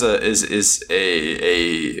 this one is a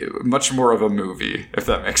much more of a movie, if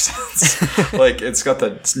that makes sense. Like, it's got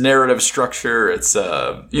the narrative structure. It's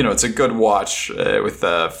it's a good watch with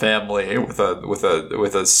a family, with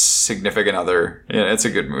a significant other. Yeah, it's a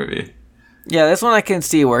good movie. Yeah, this one I can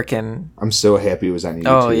see working. I'm so happy it was on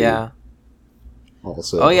YouTube. Oh yeah.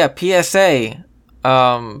 Also. Oh yeah. PSA.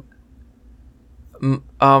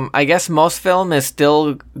 I guess most film is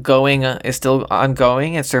still ongoing.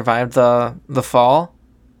 It survived the fall,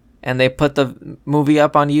 and they put the movie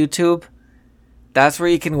up on YouTube. That's where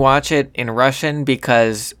you can watch it in Russian,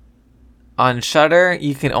 because on Shudder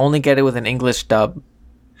you can only get it with an English dub.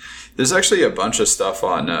 There's actually a bunch of stuff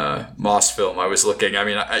on Mosfilm. I was looking. I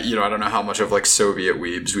mean, I don't know how much of like Soviet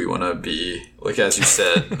weebs we want to be, like as you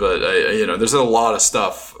said, but there's a lot of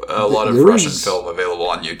stuff, a lot of Russian film available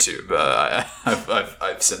on YouTube.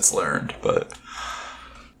 I've since learned, but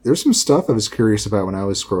there's some stuff I was curious about when I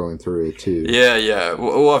was scrolling through it too. Yeah,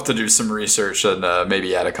 we'll have to do some research and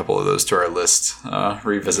maybe add a couple of those to our list.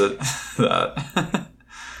 Revisit that.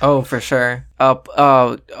 Oh, for sure.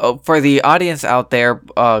 For the audience out there,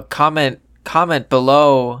 comment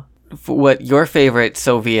below what your favorite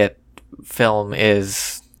Soviet film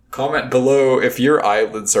is. Comment below if your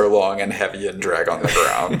eyelids are long and heavy and drag on the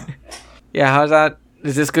ground. Yeah, how's that?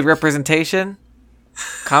 Is this good representation?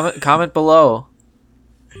 Comment below.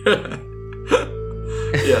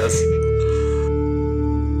 Yes.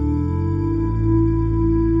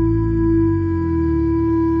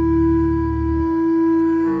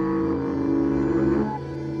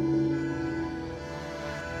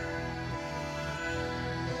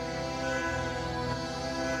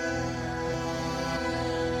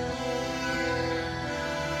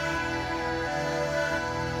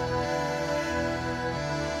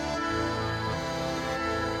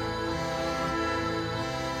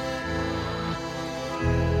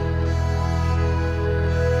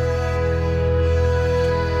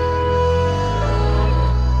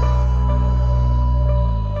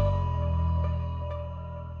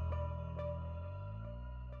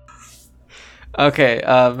 Okay,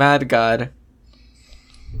 Mad God.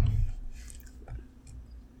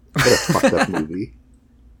 What a fucked up movie.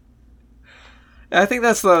 I think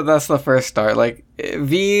that's the first start. Like,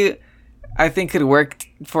 V, I think could work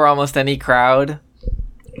for almost any crowd,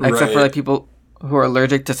 except for like people who are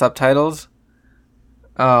allergic to subtitles.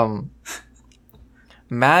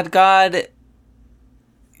 Mad God,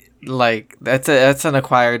 like that's an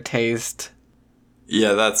acquired taste.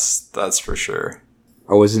 Yeah, that's for sure.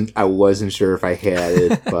 I wasn't sure if I had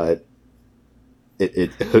it, but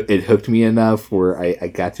it hooked me enough where I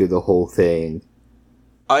got through the whole thing.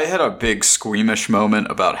 I had a big squeamish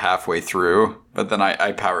moment about halfway through, but then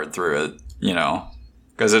I powered through it,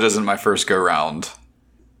 because it isn't my first go round.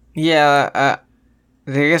 Yeah,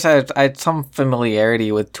 I guess I had some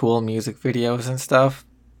familiarity with Tool music videos and stuff.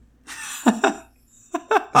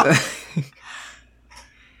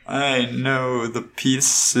 I know the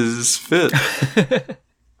pieces fit.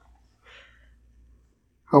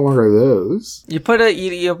 How long are those? You put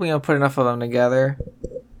enough of them together.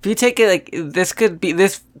 If you take it like this could be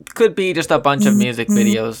just a bunch of music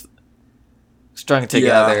videos strung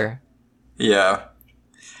together. Yeah.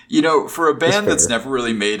 For a band that's never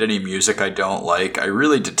really made any music I don't like, I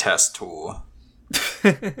really detest Tool.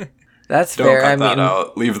 That's don't fair. cut that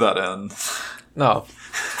out. Leave that in. No.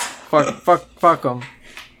 Fuck them.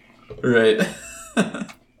 Right.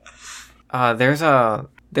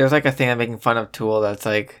 There's like a thing I'm making fun of Tool that's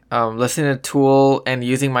like listening to Tool and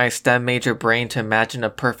using my STEM major brain to imagine a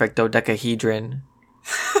perfect dodecahedron.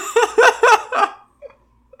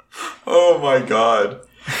 Oh my god.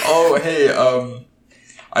 Oh hey,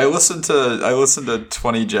 I listened to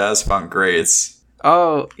 20 Jazz Funk Greats.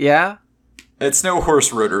 Oh, yeah? It's no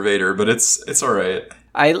Horse Rotorvator, but it's alright.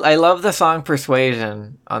 I love the song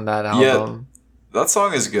Persuasion on that album. Yeah, that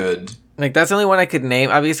song is good. Like, that's the only one I could name.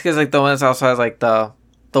 Obviously, because like the one that also has like the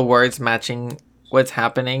words matching what's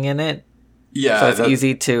happening in it. Yeah. So it's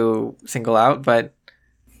easy to single out, but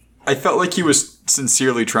I felt like he was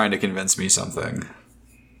sincerely trying to convince me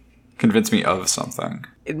of something.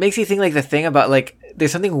 It makes you think like the thing about like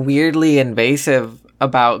there's something weirdly invasive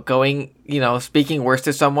about going, speaking words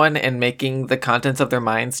to someone and making the contents of their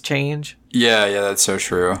minds change. Yeah, that's so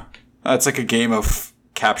true. It's like a game of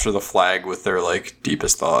capture the flag with their like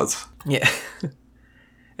deepest thoughts. Yeah.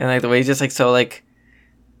 And like the way he's just like so like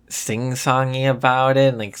sing-songy about it,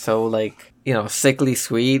 and like so like, you know, sickly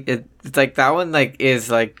sweet. It's like that one like is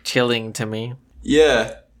like chilling to me.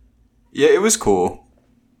 Yeah. Yeah, it was cool.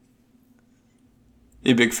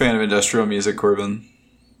 You a big fan of industrial music, Corbin?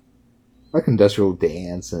 I like industrial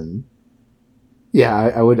dance, and yeah,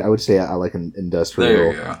 I would say I like an industrial.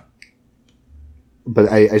 There you go.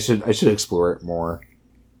 But I should explore it more.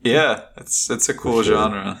 Yeah, it's a cool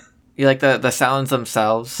genre. You like the sounds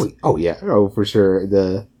themselves? Oh yeah, oh for sure.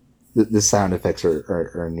 The sound effects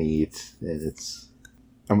are neat, and it's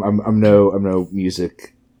I'm no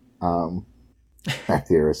music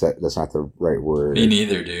theorist. That's not the right word. Me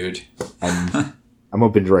neither, dude. I'm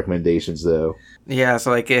open to recommendations though. Yeah,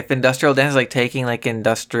 so like if industrial dance is like taking like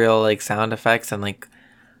industrial like sound effects and like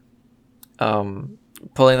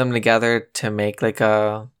pulling them together to make like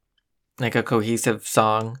a cohesive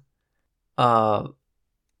song.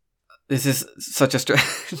 This is such a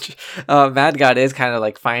stretch. Mad God is kind of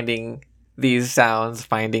like finding these sounds,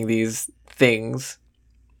 finding these things,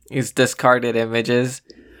 these discarded images,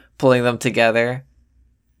 pulling them together,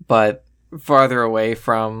 but farther away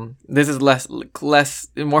from. This is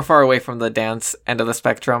more far away from the dance end of the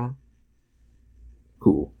spectrum.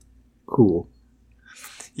 Cool.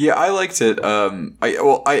 Yeah, I liked it.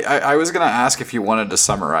 I was gonna ask if you wanted to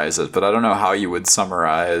summarize it, but I don't know how you would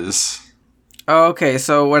summarize. Oh, okay,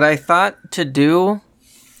 so what I thought to do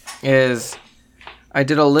is I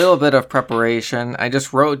did a little bit of preparation. I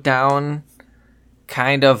just wrote down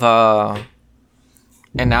kind of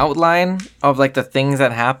an outline of like the things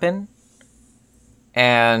that happen.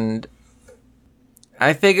 And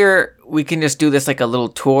I figure we can just do this like a little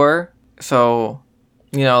tour. So,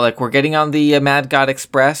 you know, like we're getting on the Mad God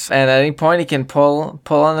Express, and at any point you can pull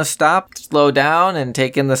on the stop, slow down, and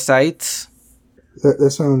take in the sights.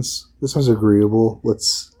 That sounds agreeable.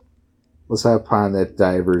 Let's have upon that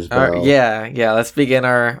diver's bell. Yeah. Let's begin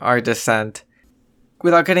our descent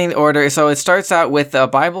without getting the order. So it starts out with a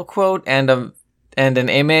Bible quote and an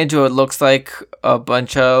image, or it looks like a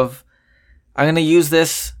bunch of. I'm gonna use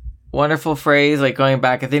this wonderful phrase, like going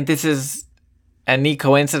back. I think this is a neat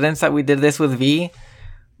coincidence that we did this with V.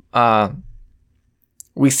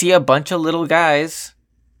 We see a bunch of little guys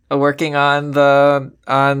working on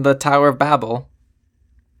the Tower of Babel.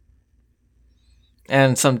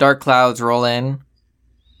 And some dark clouds roll in.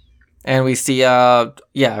 And we see a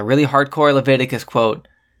really hardcore Leviticus quote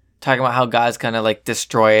talking about how God's gonna like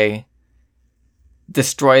destroy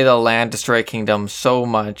the land, destroy a kingdom so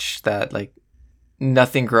much that like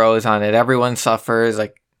nothing grows on it. Everyone suffers.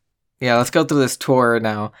 Like, yeah, let's go through this tour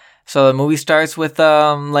now. So the movie starts with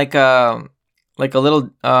like a little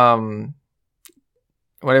what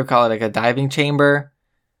do we call it? Like a diving chamber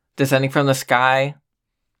descending from the sky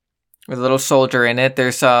with a little soldier in it.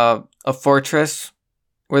 There's a fortress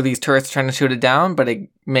where these turrets are trying to shoot it down, but it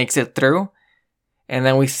makes it through. And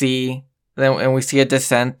then we see a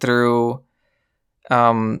descent through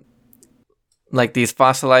like these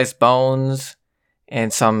fossilized bones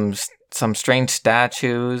and some strange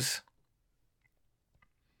statues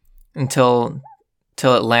until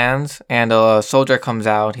it lands, and a soldier comes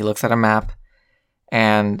out. He looks at a map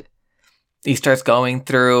and he starts going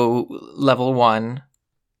through level 1,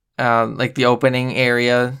 like the opening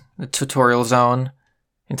area, the tutorial zone.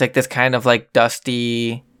 It's like this kind of like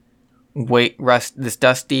dusty,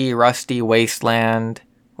 rusty wasteland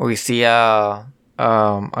where we see a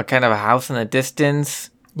kind of a house in the distance.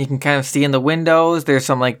 You can kind of see in the windows there's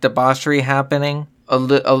some like debauchery happening.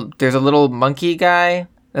 There's a little monkey guy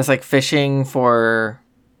that's like fishing for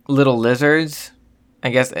little lizards.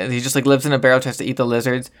 I guess he just like lives in a barrel, tries to eat the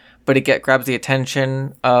lizards, but it grabs the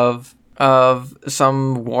attention of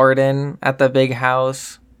some warden at the big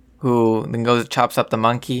house, who then goes and chops up the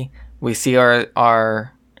monkey. We see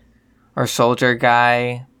our soldier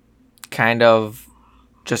guy kind of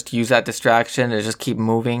just use that distraction to just keep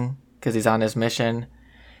moving because he's on his mission.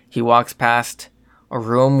 He walks past a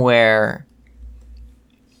room where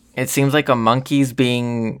it seems like a monkey's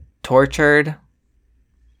being tortured,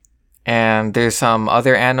 and there's some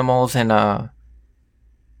other animals in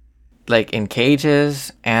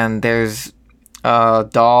cages, and there's a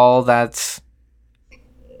doll that's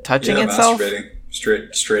touching itself.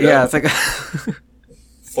 Masturbating. Straight Yeah, up. it's like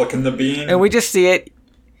Flicking the bean. and we just see it.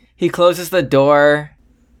 He closes the door.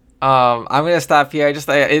 I'm gonna stop here.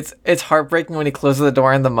 It's heartbreaking when he closes the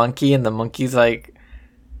door on the monkey, and the monkey's like,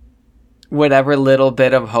 whatever little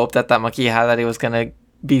bit of hope that monkey had that he was gonna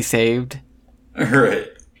be saved. Right.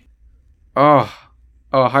 Oh,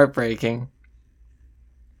 heartbreaking.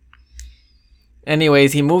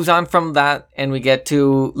 Anyways, he moves on from that, and we get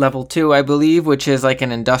to level 2, I believe, which is like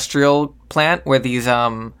an industrial plant where these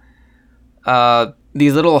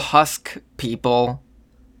little husk people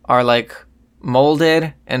are like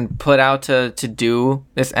molded and put out to do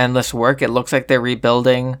this endless work. It looks like they're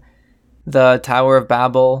rebuilding the Tower of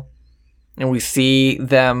Babel, and we see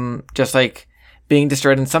them just like being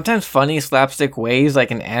destroyed in sometimes funny slapstick ways, like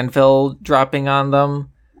an anvil dropping on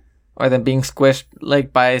them, or them being squished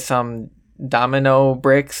like by some domino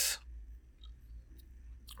bricks,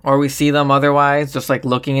 or we see them otherwise just like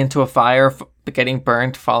looking into a fire, getting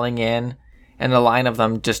burnt, falling in, and a line of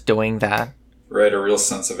them just doing that. Right, a real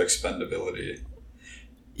sense of expendability.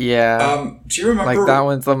 Yeah. Do you remember? Like that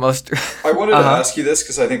one's the most. I wanted to ask you this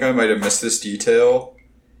because I think I might have missed this detail.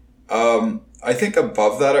 I think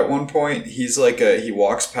above that at one point he's like he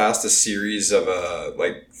walks past a series of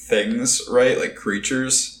like things, right, like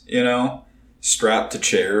creatures, strapped to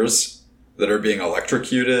chairs that are being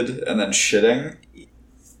electrocuted and then shitting. Do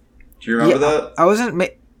you remember that? I wasn't.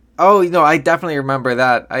 Oh, no, I definitely remember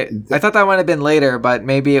that. I thought that might have been later, but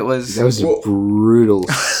maybe it was. That was a brutal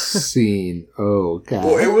scene. Oh, God.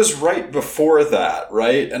 Well, it was right before that,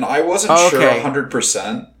 right? And I wasn't sure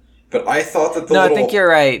 100%, but I thought that I think you're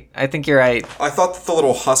right. I thought that the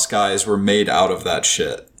little husk guys were made out of that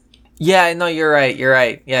shit. Yeah, no, you're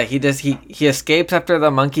right. Yeah, he escapes after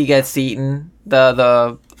the monkey gets eaten.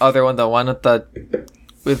 The other one, the one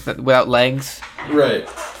without legs. Right.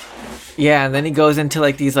 Yeah, and then he goes into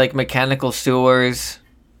like these like mechanical sewers,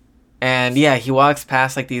 and yeah, he walks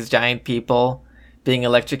past like these giant people being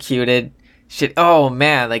electrocuted. Shit. Oh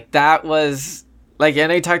man, like that was like I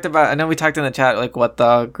know we talked in the chat like what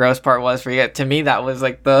the gross part was for you. To me, that was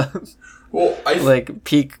like the like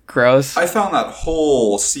peak gross. I found that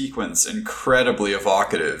whole sequence incredibly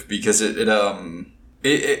evocative because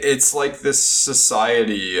it's like this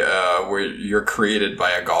society where you're created by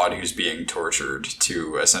a god who's being tortured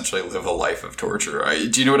to essentially live a life of torture.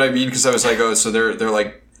 Do you know what I mean? Because I was like, oh, so they're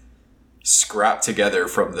like scrapped together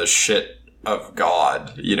from the shit of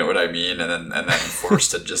God. You know what I mean? And then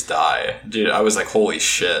forced to just die. Dude, I was like, holy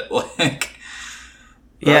shit! Like,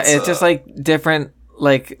 yeah, it's just like different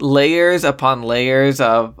like layers upon layers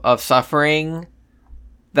of suffering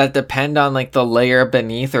that depend on like the layer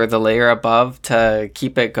beneath or the layer above to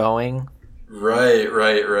keep it going.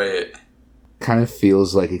 Right. Kind of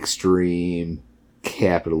feels like extreme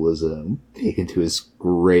capitalism taken to its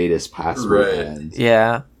greatest possible end.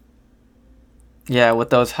 Yeah, with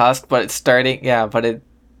those husks, but it's starting. Yeah, but it.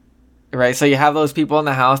 Right, so you have those people in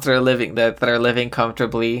the house that are living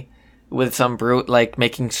comfortably with some brute like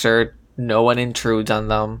making sure no one intrudes on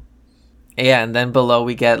them. Yeah, and then below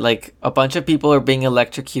we get like a bunch of people are being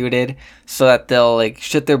electrocuted so that they'll like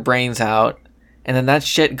shit their brains out, and then that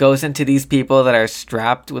shit goes into these people that are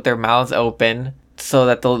strapped with their mouths open so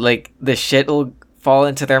that they'll like the shit will fall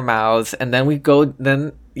into their mouths, and then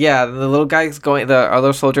the little guy's going, our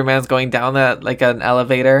little soldier man's going down that like an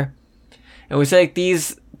elevator, and we say like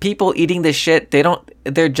these people eating the shit,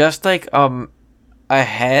 they're just like a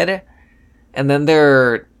head, and then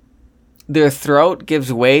their throat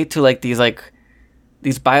gives way to like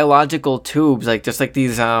these biological tubes, like just like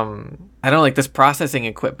these I don't know, like this processing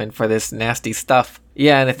equipment for this nasty stuff.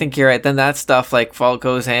 Yeah, and I think you're right. Then that stuff like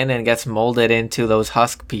goes in and gets molded into those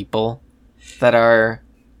husk people that are,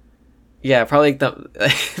 yeah, probably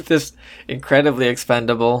this incredibly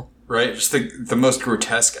expendable. Right, just the most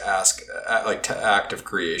grotesque act of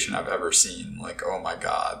creation I've ever seen. Like, oh my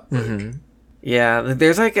god. Like, mm-hmm. Yeah,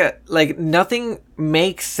 there's like nothing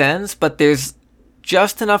makes sense, but there's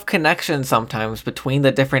just enough connection sometimes between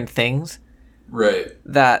the different things. Right.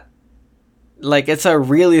 That, like, it's a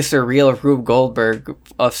really surreal Rube Goldberg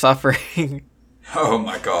of suffering. Oh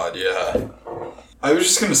my god, yeah. I was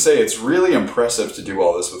just gonna say, it's really impressive to do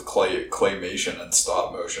all this with claymation and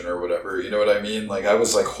stop motion or whatever, you know what I mean? Like, I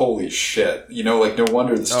was like, holy shit. Like, no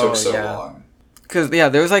wonder this took so long. Because, yeah,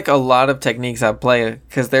 there's, like, a lot of techniques at play.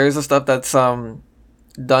 Because there's the stuff that's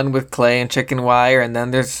done with clay and chicken wire, and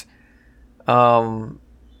then there's, like,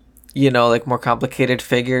 more complicated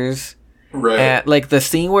figures. Right. And, like, the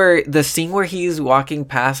scene where he's walking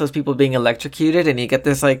past those people being electrocuted, and you get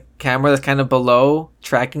this, like, camera that's kind of below,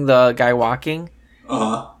 tracking the guy walking.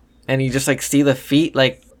 Uh-huh. And you just, like, see the feet,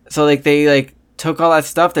 like... So, like, they, like, took all that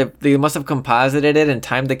stuff, they must have composited it and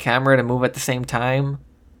timed the camera to move at the same time.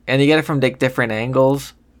 And you get it from like different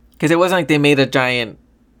angles, because it wasn't like they made a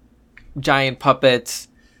giant puppets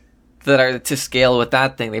that are to scale with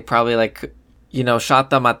that thing. They probably like, shot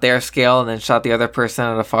them at their scale and then shot the other person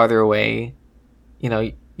at a farther away,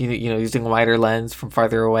 using wider lens from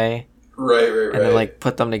farther away. Right. And then like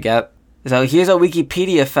put them together. So here's a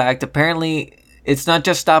Wikipedia fact. Apparently, it's not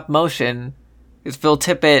just stop motion. Because Phil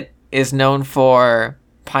Tippett is known for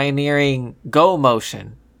pioneering go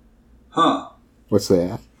motion. Huh. What's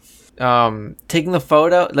that? Taking the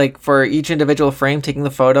photo, like for each individual frame, taking the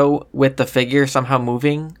photo with the figure somehow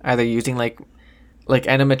moving, either using like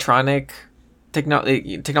animatronic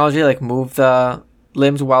technology, like move the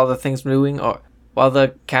limbs while the thing's moving, or while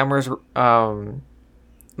the camera's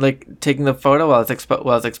like taking the photo while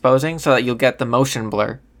it's exposing, so that you'll get the motion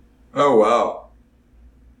blur. Oh wow.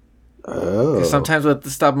 Oh. Because sometimes with the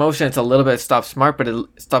stop motion, it's a little bit stop start,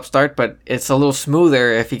 but it's a little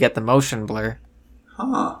smoother if you get the motion blur.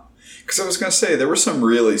 Huh. Because I was going to say, there were some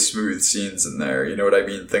really smooth scenes in there. You know what I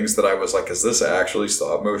mean? Things that I was like, is this actually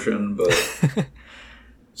stop motion? But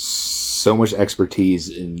so much expertise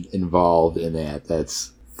involved in that.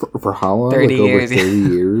 That's for how long? 30 like years. Over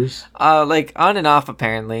 30 years? Like on and off,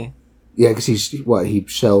 apparently. Yeah, because he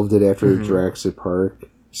shelved it after Jurassic Park.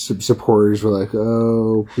 Supporters were like,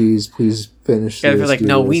 "Oh, please finish Yeah, this." they're like,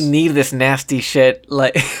 "No, we need this nasty shit.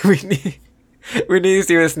 Like, we need to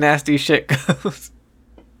see where this nasty shit goes."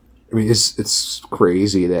 I mean, it's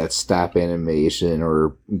crazy that stop animation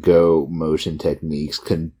or go motion techniques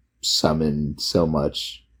can summon so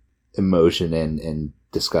much emotion and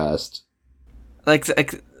disgust. Like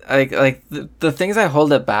the things I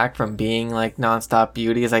hold it back from being like nonstop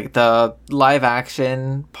beauty is like the live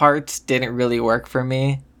action parts didn't really work for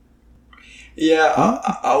me. Yeah,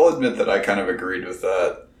 I'll admit that I kind of agreed with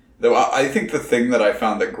that. Though I think the thing that I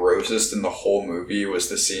found the grossest in the whole movie was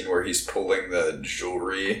the scene where he's pulling the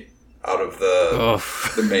jewelry out of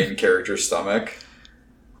the main character's stomach.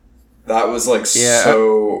 That was like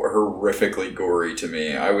so horrifically gory to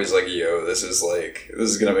me. I was like, yo, this is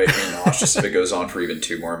gonna make me nauseous if it goes on for even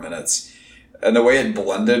 2 more minutes. And the way it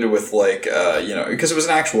blended with like, because it was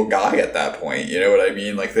an actual guy at that point, you know what I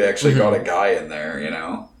mean? Like they actually got a guy in there, you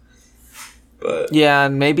know? But yeah,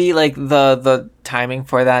 and maybe like the timing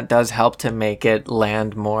for that does help to make it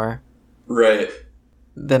land more. Right.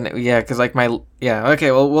 Then because like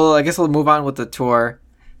okay, well I guess we'll move on with the tour.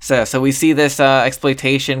 So we see this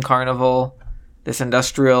exploitation carnival, this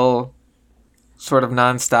industrial sort of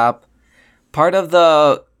nonstop. Part of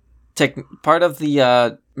the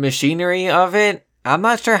machinery of it, I'm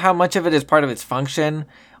not sure how much of it is part of its function,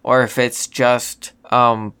 or if it's just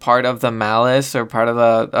part of the malice or part of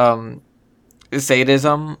the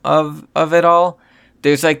sadism of it all.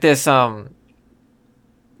 There's like this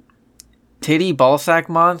titty ballsack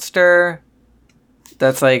monster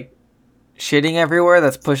that's like shitting everywhere,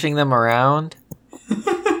 that's pushing them around.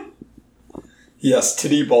 Yes,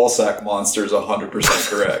 titty ballsack monster is 100%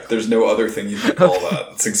 correct. There's no other thing you can call that.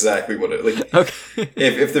 That's exactly what it like. Okay.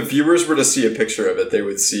 If the viewers were to see a picture of it, they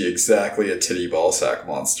would see exactly a titty ballsack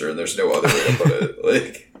monster, and there's no other way to put it.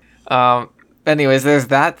 Like, anyways, there's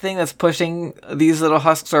that thing that's pushing these little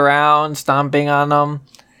husks around, stomping on them.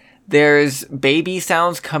 There's baby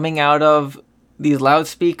sounds coming out of these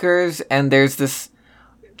loudspeakers, and there's this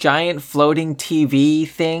giant floating TV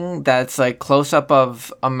thing that's like close up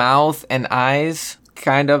of a mouth and eyes,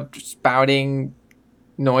 kind of spouting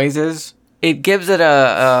noises. It gives it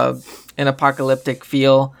an apocalyptic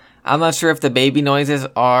feel. I'm not sure if the baby noises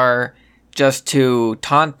are just to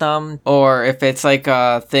taunt them, or if it's like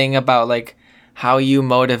a thing about like how you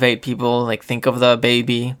motivate people. Like, think of the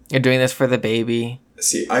baby. You're doing this for the baby.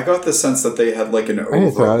 See, I got the sense that they had like an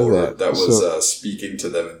overlord that was speaking to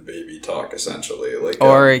them in baby talk, essentially. Like,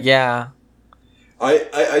 I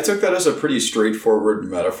took that as a pretty straightforward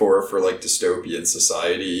metaphor for like dystopian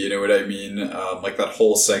society. You know what I mean? Like that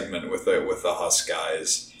whole segment with the Husk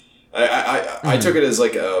guys. I took it as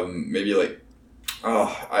like maybe like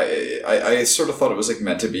I sort of thought it was like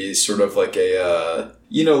meant to be sort of like a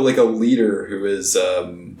like a leader who is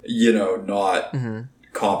not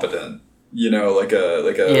competent. Like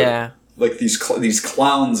these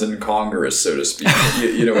clowns in Congress, so to speak.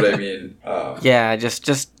 You know what I mean?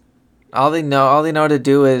 Just all they know to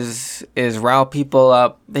do is rile people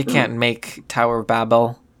up. They can't make Tower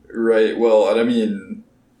Babel. Right. Well, and I mean,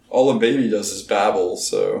 all a baby does is babble.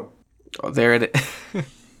 So. Oh, there it is.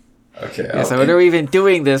 Okay. Yeah, so what are we even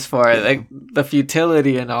doing this for? Like the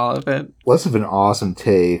futility and all of it. Less of an awesome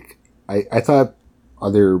take. I thought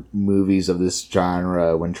other movies of this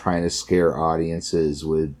genre, when trying to scare audiences,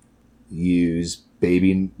 would use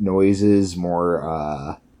baby noises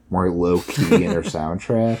more low key in their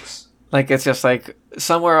soundtracks. Like it's just like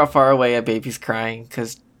somewhere far away a baby's crying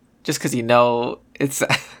because it's yeah,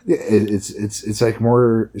 it's like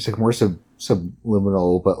more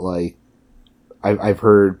subliminal, but like I've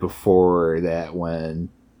heard before that when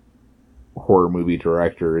horror movie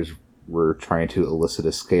directors were trying to elicit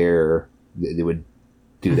a scare, they would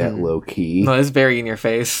do that low key. No, it's very in your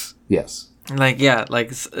face. Yes. Like, yeah, like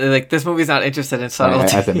this movie's not interested in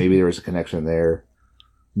subtlety. I thought maybe there was a connection there.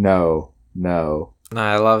 No. No,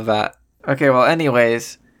 I love that. Okay, well,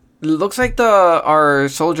 anyways, it looks like our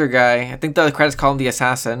soldier guy, I think the credits call him the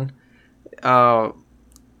assassin.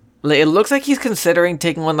 It looks like he's considering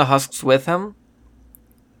taking one of the husks with him,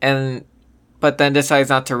 but then decides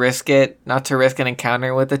not to risk an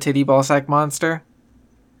encounter with the titty ballsack monster.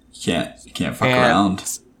 You can't fuck around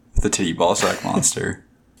with the titty ballsack monster.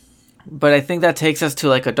 But I think that takes us to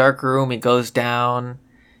like a dark room. He goes down,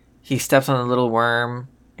 he steps on a little worm,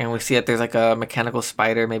 and we see that there's like a mechanical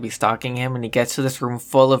spider maybe stalking him, and he gets to this room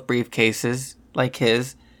full of briefcases like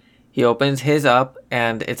his. He opens his up,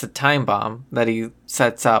 and it's a time bomb that he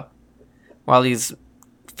sets up. While he's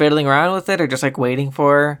fiddling around with it or just like waiting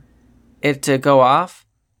for it to go off,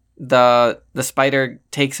 the spider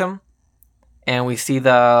takes him, and we see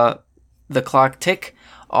the clock tick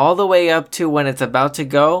all the way up to when it's about to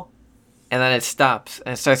go, and then it stops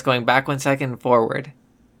and it starts going back 1 second forward,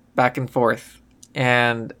 back and forth.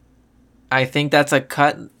 And I think that's a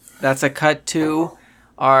cut to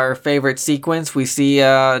our favorite sequence. We see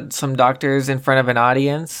some doctors in front of an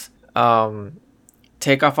audience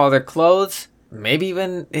take off all their clothes, maybe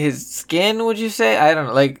even his skin, would you say? I don't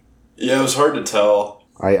know, like... Yeah, it was hard to tell.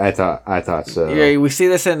 I thought so. Yeah, we see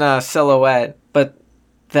this in a silhouette, but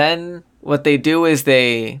then what they do is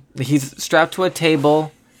he's strapped to a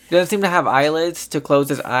table. He doesn't seem to have eyelids to close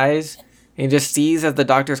his eyes. He just sees as the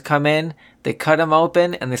doctors come in, they cut him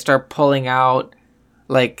open, and they start pulling out,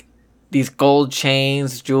 like, these gold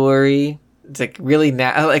chains, jewelry. It's, like, really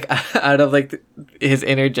like, out of, like, his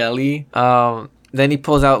inner jelly. Then he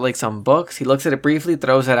pulls out, like, some books. He looks at it briefly,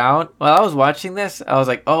 throws it out. While I was watching this, I was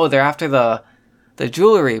like, oh, they're after the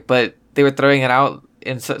jewelry. But they were throwing it out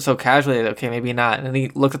in so casually. Okay, maybe not. And then he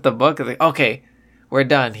looked at the book and like, okay, we're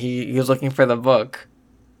done. He was looking for the book.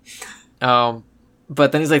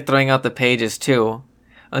 But then he's like throwing out the pages too,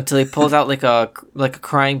 until he pulls out like a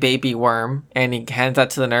crying baby worm, and he hands that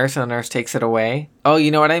to the nurse, and the nurse takes it away. Oh,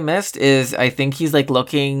 you know what I missed is I think he's like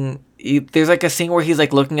looking. There's like a scene where he's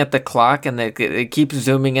like looking at the clock, and it keeps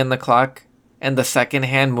zooming in the clock, and the second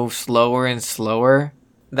hand moves slower and slower.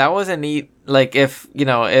 That was a neat, like, if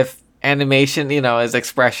animation, is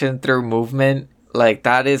expression through movement, like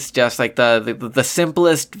that is just like the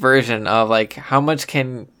simplest version of like how much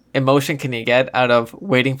emotion can you get out of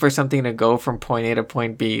waiting for something to go from point A to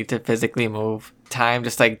point B to physically move. Time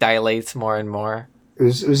just like dilates more and more. It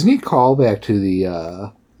was a neat callback to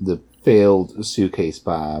the failed suitcase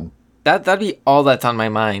bomb. That'd be all that's on my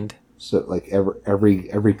mind. So like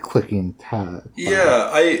every clicking tab.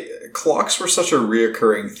 Yeah, clocks were such a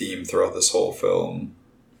reoccurring theme throughout this whole film.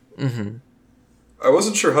 Mm-hmm. I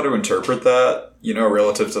wasn't sure how to interpret that,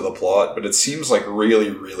 relative to the plot, but it seems like really,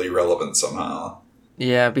 really relevant somehow.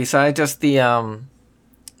 Yeah, besides just the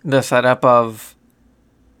setup of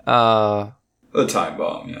the time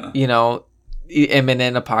bomb, yeah.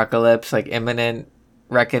 Imminent apocalypse, like imminent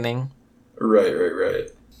reckoning. Right.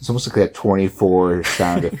 It's almost like that 24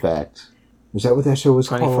 sound effect. Was that what that show was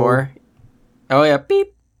 24? Oh yeah,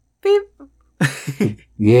 beep, beep.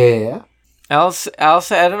 Yeah. I'll say,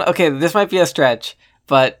 I don't know. Okay, this might be a stretch,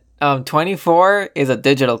 but 24 is a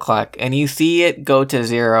digital clock, and you see it go to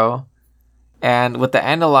 0. And with the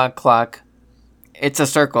analog clock, it's a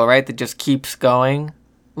circle, right? That just keeps going.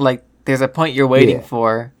 Like, there's a point you're waiting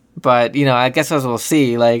for. But, I guess as we'll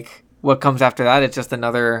see, like, what comes after that, it's just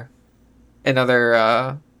another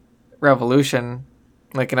revolution.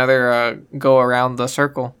 Like, another go around the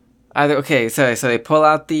circle. So they pull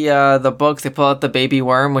out the books, they pull out the baby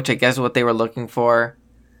worm, which I guess is what they were looking for.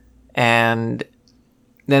 And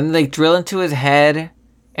then they drill into his head,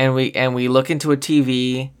 and we look into a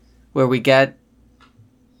TV where we get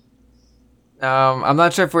I'm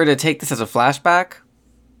not sure if we're to take this as a flashback.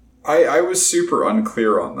 I was super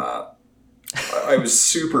unclear on that. I was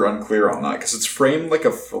super unclear on that because it's framed like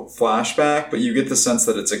a flashback, but you get the sense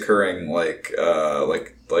that it's occurring like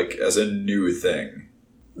as a new thing.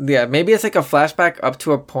 Yeah, maybe it's like a flashback up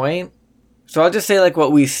to a point. So I'll just say like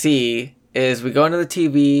what we see is we go into the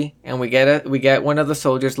TV and we get one of the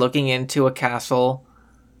soldiers looking into a castle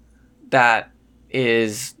that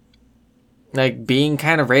is like being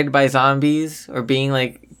kind of raided by zombies or being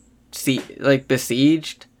like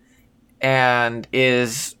besieged, and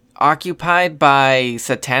is occupied by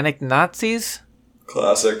satanic Nazis.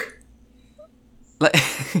 Classic. Like,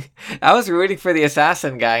 I was rooting for the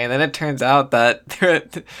assassin guy, and then it turns out that they're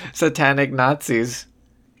satanic Nazis.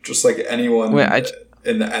 Just like anyone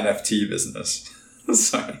in the NFT business.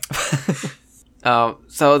 Sorry.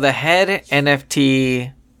 So the head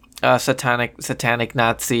NFT satanic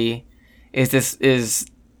Nazi is this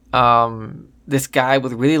guy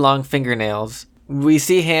with really long fingernails. We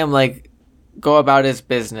see him like go about his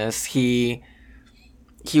business. He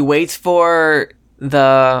waits for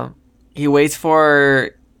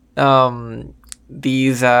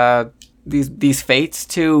these fates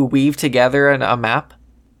to weave together a map.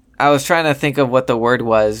 I was trying to think of what the word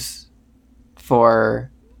was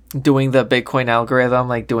for doing the Bitcoin algorithm,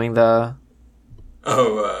 like doing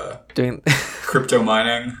crypto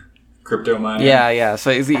mining. Yeah.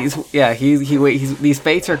 So he's these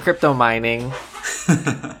fates are crypto mining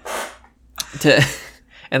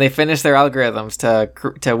and they finish their algorithms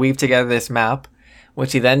to weave together this map,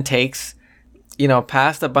 which he then takes,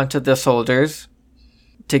 past a bunch of the soldiers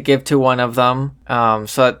to give to one of them,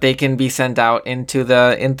 so that they can be sent out into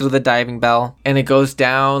the diving bell, and it goes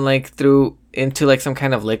down into some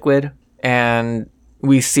kind of liquid, and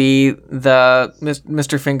we see the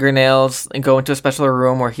Mr. Fingernails go into a special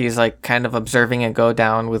room where he's like kind of observing it go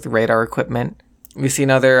down with radar equipment. We see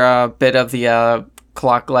another bit of the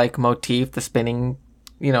clock-like motif, the spinning,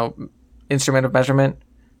 instrument of measurement.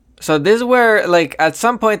 So this is where, like, at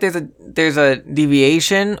some point there's a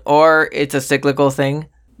deviation or it's a cyclical thing,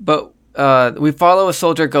 but we follow a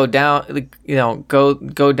soldier go down,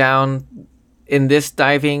 go down in this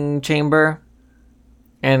diving chamber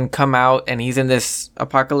and come out, and he's in this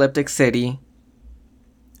apocalyptic city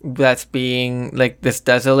that's being, like, this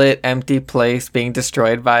desolate, empty place being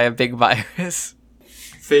destroyed by a big virus.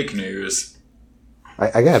 Fake news.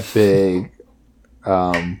 I got big,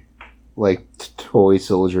 toy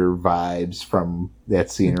soldier vibes from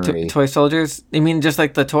that scenery. Toy soldiers? You mean just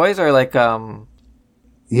like the toys, or like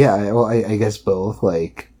Yeah, well, I guess both.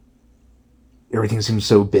 Like, everything seems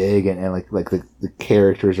so big, and the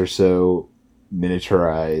characters are so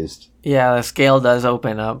miniaturized. Yeah, the scale does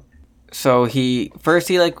open up. So he finds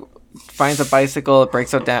a bicycle. It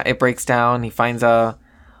breaks down. He finds a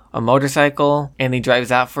motorcycle, and he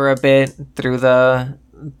drives out for a bit through the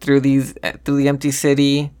empty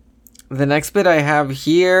city. The next bit I have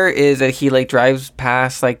here is that he drives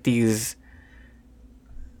past this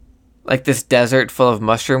desert full of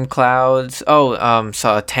mushroom clouds.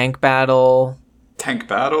 Saw a tank battle. Tank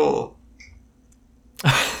battle?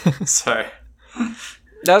 Sorry.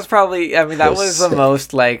 That was probably, that was the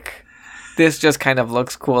most, this just kind of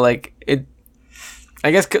looks cool. Like, it,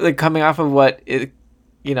 I guess, coming off of what it,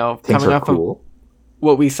 coming off of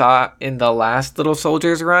what we saw in the last Little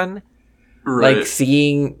Soldiers run, right. Like,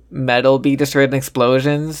 seeing metal be destroyed in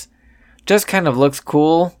explosions just kind of looks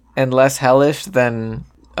cool and less hellish than,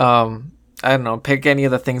 I don't know, pick any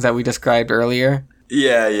of the things that we described earlier.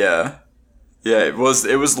 Yeah, it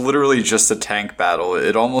was literally just a tank battle.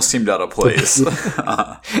 It almost seemed out of place.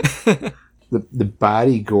 The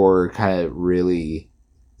body gore kind of really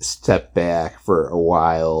stepped back for a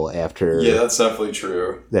while after. Yeah, that's definitely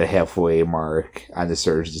true. That halfway mark on the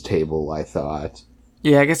surgeon's table, I thought.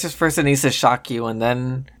 Yeah, I guess just first it needs to shock you, and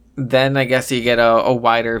then I guess you get a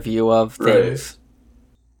wider view of things. Right.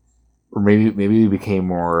 Or maybe we became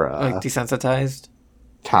more desensitized,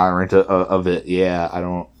 tolerant of it. Yeah,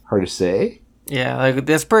 hard to say. Yeah, like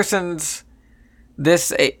this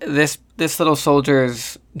little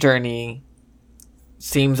soldier's journey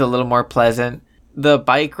seems a little more pleasant. The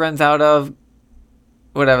bike runs out of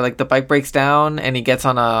whatever, the bike breaks down and he gets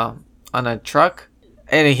on a truck,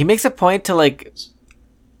 and he makes a point to like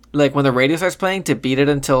when the radio starts playing to beat it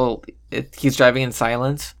until he's driving in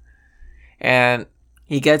silence, and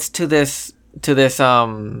he gets to this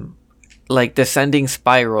descending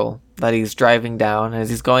spiral that he's driving down. As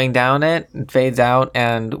he's going down it fades out,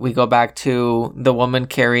 and we go back to the woman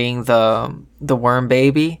carrying the worm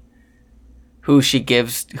baby, she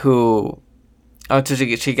gets to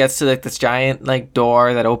this giant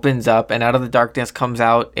door that opens up, and out of the darkness comes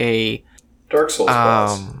out a Dark Souls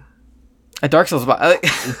boss. A Dark Souls boss.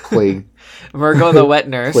 Plague. Murgo the Wet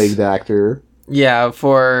Nurse. Plague Doctor. Yeah,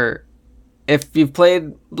 if you've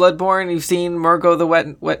played Bloodborne, you've seen Murgo the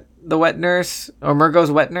Wet Nurse, or Murgo's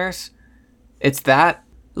Wet Nurse. It's that.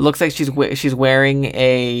 Looks like she's wearing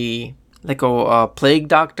a plague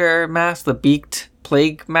doctor mask, the beaked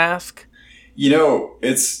plague mask.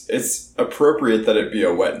 It's appropriate that it be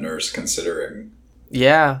a wet nurse, considering.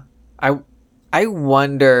 Yeah, I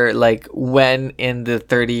wonder when in the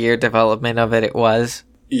 30-year development of it was.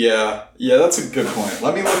 Yeah, that's a good point.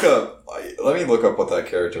 Let me look up what that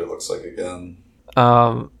character looks like again.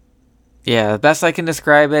 Yeah, the best I can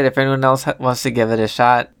describe it, if anyone else wants to give it a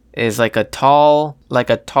shot, is like a tall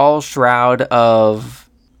shroud of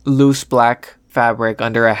loose black fabric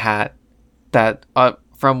under a hat that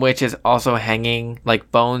from which is also hanging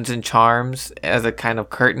like bones and charms as a kind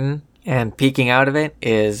of curtain. And peeking out of it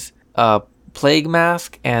is a plague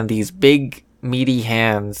mask and these big meaty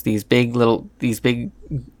hands, these big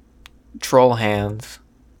troll hands.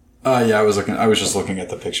 Yeah, I was just looking at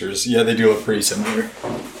the pictures. Yeah, they do look pretty similar.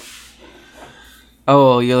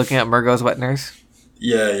 Oh, you're looking at Murgo's wet nurse?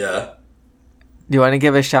 Yeah. Do you want to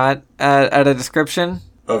give a shot at a description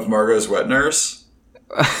Of Margot's wet nurse?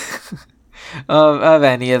 of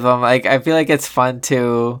any of them? Like, I feel like it's fun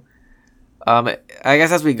to. I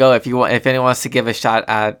guess as we go, if anyone wants to give a shot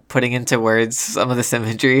at putting into words some of this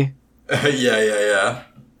imagery. Yeah.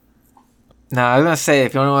 No, I was gonna say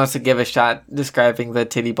if anyone wants to give a shot describing the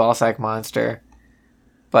titty ballsack monster,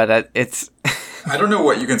 but it's. I don't know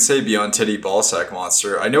what you can say beyond titty ballsack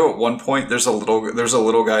monster. I know at one point there's a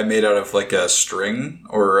little guy made out of like a string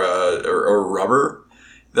or rubber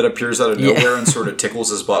that appears out of nowhere and sort of tickles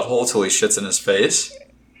his butthole till he shits in his face.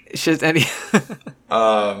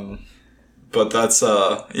 But that's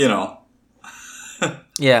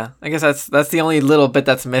Yeah, I guess that's the only little bit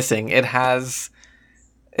that's missing. It has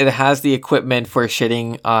the equipment for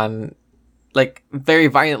shitting on, like, very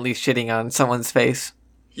violently shitting on someone's face.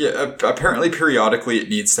 Yeah, apparently periodically it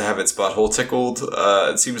needs to have its butthole tickled.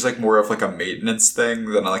 It seems like more of like a maintenance thing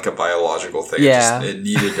than like a biological thing. Yeah. It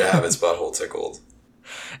needed to have its butthole tickled.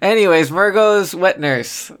 Anyways, Murgo's wet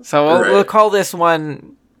nurse. So we'll call this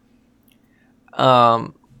one. Yeah,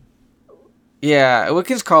 we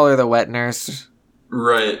can just call her the wet nurse.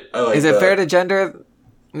 Right. I like Is it fair to gender?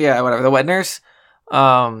 Yeah, whatever. The wet nurse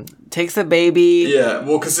takes the baby. Yeah,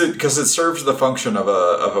 well, because it serves the function of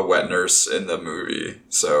a wet nurse in the movie,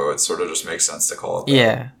 so it sort of just makes sense to call it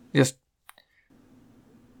that.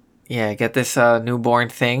 Get this newborn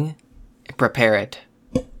thing, prepare it.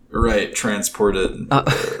 Right, transport it. And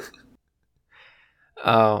prepare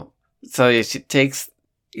it. So yeah, she takes.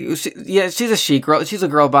 She's a she-girl. She's a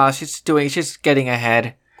girl boss. She's getting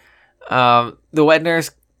ahead. The wet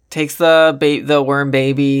nurse takes the worm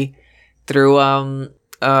baby through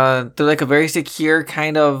like a very secure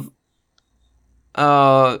kind of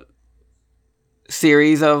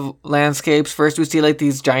series of landscapes. First, we see like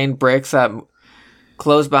these giant bricks that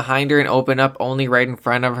close behind her and open up only right in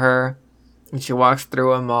front of her, and she walks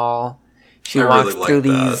through them all. She walks really through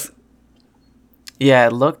like these. Yeah,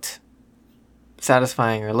 it looked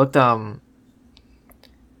satisfying. Or it looked it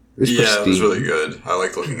was really good. I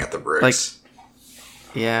liked looking at the bricks.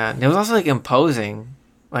 And it was also like imposing.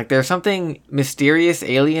 Like there's something mysterious,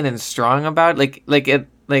 alien, and strong about it. It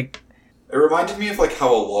reminded me of like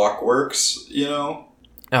how a lock works, you know?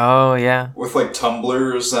 Oh yeah. With like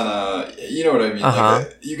tumblers and you know what I mean? Uh-huh.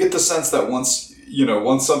 Like you get the sense that once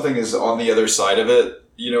something is on the other side of it,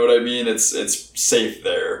 you know what I mean? It's safe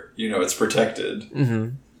there. You know, it's protected.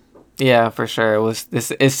 Mm-hmm. Yeah, for sure.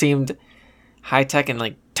 It seemed high tech and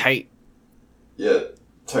like tight. Yeah,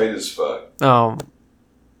 tight as fuck. Oh,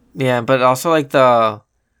 yeah, but also like the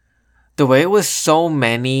way it was so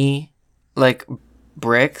many like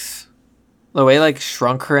bricks, the way like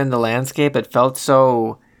shrunk her in the landscape, it felt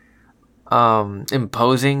so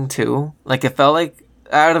imposing too. Like it felt like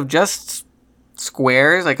out of just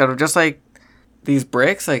squares, like out of just like these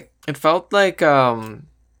bricks, like it felt like I'd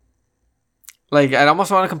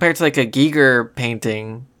almost want to compare it to like a Giger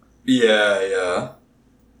painting. Yeah.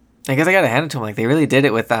 I guess I gotta hand it to them. Like they really did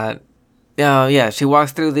it with that. She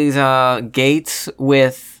walks through these gates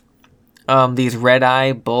with these red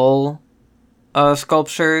eye bull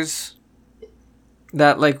sculptures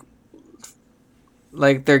that like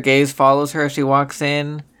their gaze follows her as she walks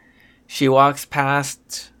in. She walks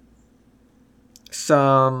past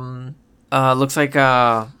some looks like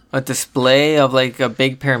a display of like a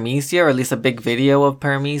big paramecia, or at least a big video of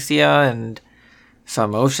paramecia and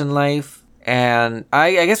some ocean life. And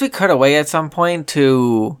I guess we cut away at some point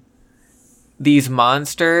to these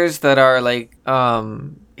monsters that are like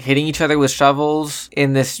hitting each other with shovels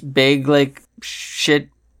in this big like shit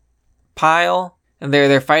pile, and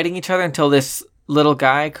they're fighting each other until this little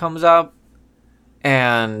guy comes up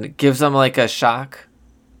and gives them like a shock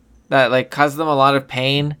that like causes them a lot of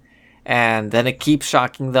pain, and then it keeps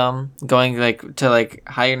shocking them, going like to like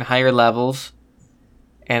higher and higher levels,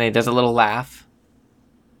 and it does a little laugh.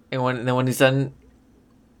 And when he's done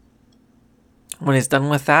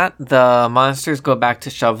with that, the monsters go back to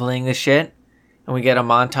shoveling the shit, and we get a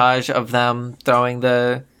montage of them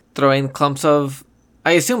throwing clumps of,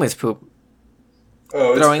 I assume it's poop.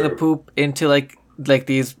 Oh, it's throwing the poop into like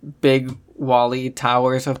these big Wall-E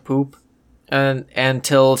towers of poop, and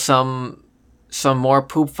until some more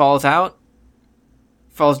poop falls down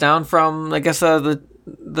from, I guess,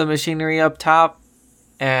 the machinery up top,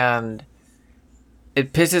 and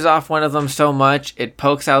it pisses off one of them so much, it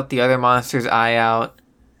pokes out the other monster's eye out,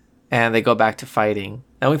 and they go back to fighting.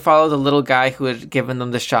 Then we follow the little guy who had given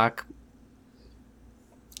them the shock,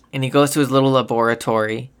 and he goes to his little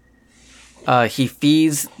laboratory. He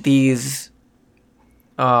feeds these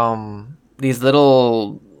little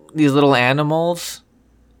animals,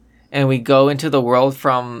 and we go into the world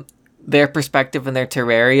from their perspective in their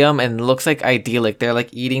terrarium, and it looks like idyllic. They're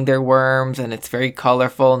like eating their worms, and it's very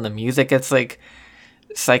colorful, and the music gets like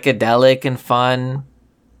psychedelic and fun.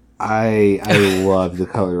 I love the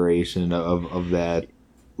coloration of that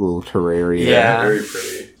little terrarium. Yeah. Very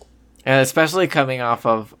pretty. And especially coming off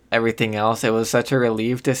of everything else, it was such a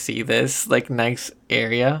relief to see this like nice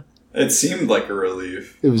area. It seemed like a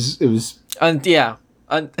relief. It was It was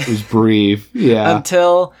brief. Yeah.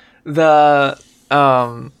 until the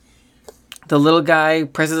little guy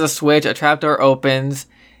presses a switch, a trapdoor opens,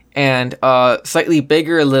 and a slightly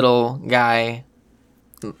bigger little guy,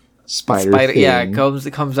 Spider thing.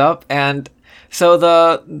 comes up. And so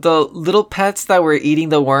the little pets that were eating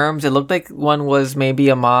the worms, it looked like one was maybe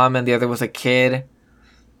a mom and the other was a kid.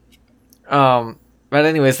 But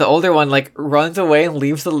anyways, the older one like runs away and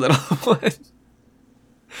leaves the little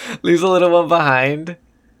one behind,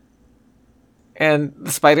 and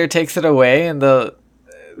the spider takes it away, and the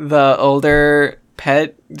older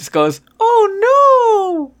pet just goes,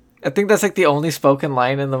 "Oh no!" I think that's like the only spoken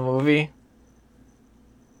line in the movie.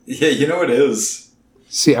 Yeah, you know it is.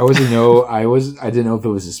 See, I didn't know if it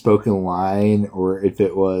was a spoken line or if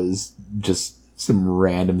it was just some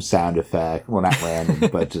random sound effect. Well, not random,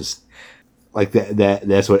 but just like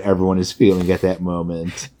that's what everyone is feeling at that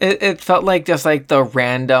moment. It felt like just like the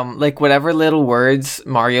random, like whatever little words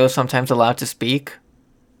Mario is sometimes allowed to speak.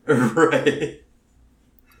 Right.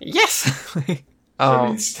 Yes. That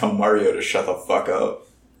means tell Mario to shut the fuck up.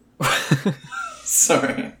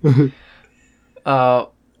 Sorry.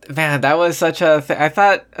 Man, that was such a I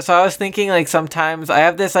thought, so I was thinking like sometimes I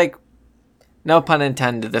have this like, no pun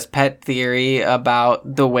intended, this pet theory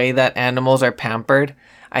about the way that animals are pampered.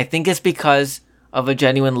 I think it's because of a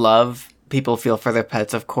genuine love people feel for their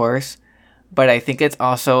pets, of course. But I think it's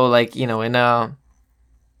also like, in an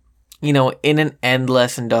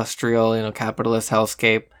endless industrial, capitalist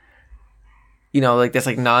hellscape, like this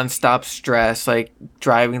like nonstop stress, like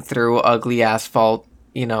driving through ugly asphalt,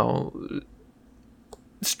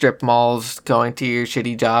 strip malls, going to your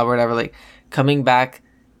shitty job or whatever, like coming back,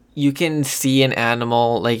 you can see an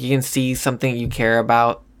animal, like you can see something you care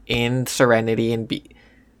about in serenity and be.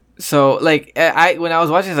 So like when I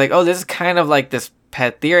was watching, it's like, oh, this is kind of like this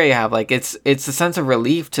pet theory I have. Like it's a sense of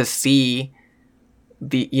relief to see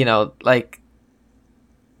the like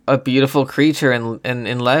a beautiful creature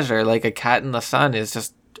in leisure, like a cat in the sun is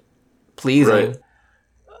just pleasing.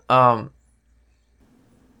 Right.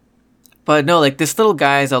 But no, like this little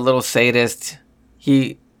guy is a little sadist.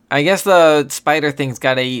 I guess the spider thing's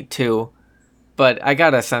gotta eat too, but I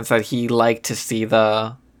got a sense that he liked to see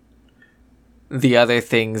the other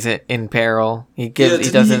things in peril. Didn't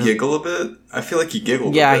he giggle a bit? I feel like he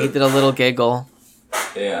giggled. Yeah, a bit. he did a little giggle.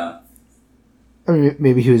 Yeah. I mean,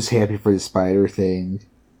 maybe he was happy for the spider thing.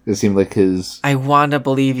 It seemed like his. I want to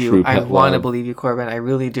believe you. I want to believe you, Corbin. I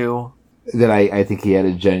really do. That I think he had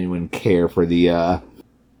a genuine care for the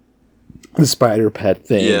spider pet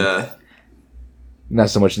thing. Yeah. Not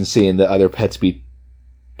so much in seeing the other pets be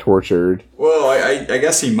tortured. Well, I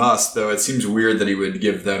guess he must, though. It seems weird that he would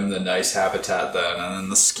give them the nice habitat then, and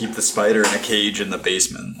then keep the spider in a cage in the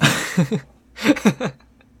basement.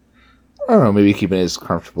 I don't know, maybe keeping it as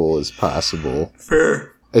comfortable as possible.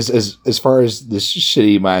 Fair. As far as the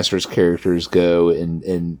shitty monsters characters go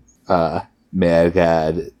in Mad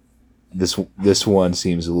God, this one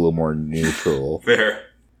seems a little more neutral. Fair.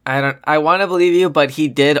 I want to believe you, but he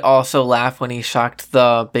did also laugh when he shocked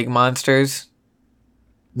the big monsters.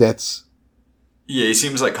 Yeah, he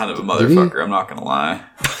seems like kind of a motherfucker, I'm not gonna lie.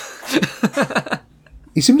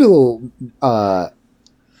 He seemed a little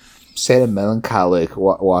sad and melancholic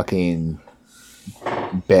walking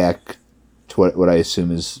back to what I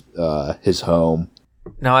assume is his home.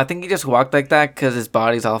 No, I think he just walked like that because his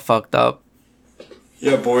body's all fucked up.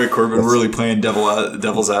 Yeah, boy, Corbin, we're really playing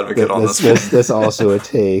devil's advocate on this one. That's also a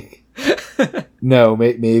take. No,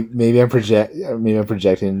 maybe I'm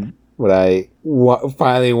projecting what I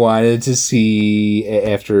finally wanted to see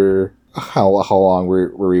after how long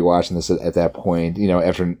were we watching this at that point?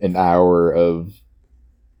 After an hour of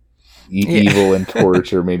evil and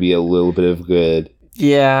torture, maybe a little bit of good.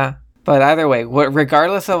 Yeah, but either way,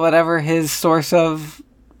 regardless of whatever his source of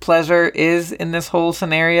pleasure is in this whole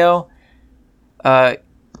scenario,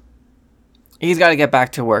 he's got to get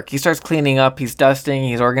back to work. He starts cleaning up, he's dusting,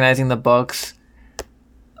 he's organizing the books,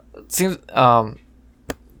 seems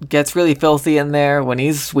gets really filthy in there. When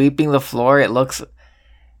he's sweeping the floor, it looks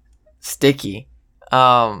sticky.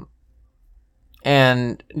 And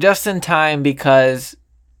just in time because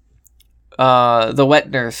the wet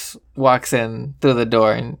nurse walks in through the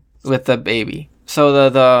door and with the baby. So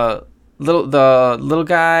the little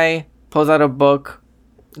guy pulls out a book.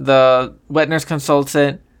 The wet nurse consults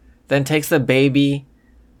it, then takes the baby,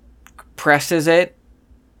 presses it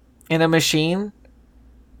in a machine,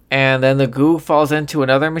 and then the goo falls into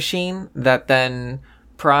another machine that then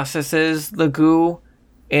processes the goo,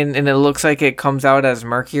 and it looks like it comes out as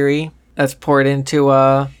mercury that's poured into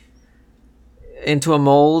a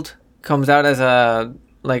mold, comes out as a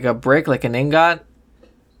brick, like an ingot.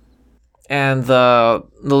 And the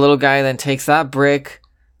little guy then takes that brick,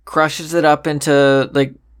 crushes it up into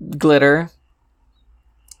like glitter,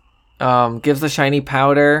 gives the shiny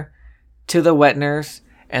powder to the wet nurse,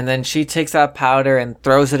 and then she takes that powder and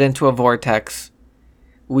throws it into a vortex.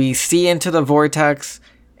 We see into the vortex,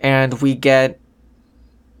 and we get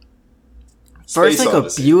Space first like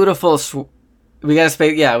Odyssey. a beautiful. We get a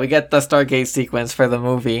space. Yeah, we get the Stargate sequence for the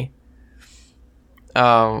movie.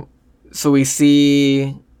 So we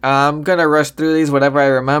see. I'm gonna rush through these. Whatever I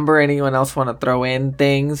remember. Anyone else want to throw in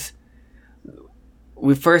things?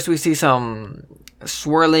 We see some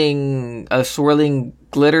swirling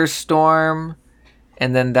glitter storm,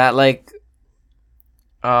 and then that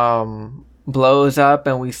blows up,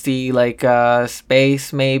 and we see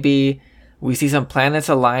space maybe. We see some planets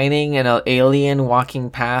aligning and an alien walking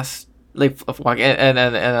past, and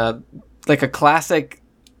a classic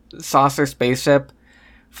saucer spaceship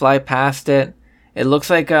fly past it. It looks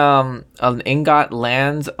like an ingot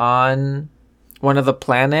lands on one of the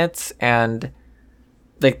planets, and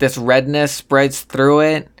like this redness spreads through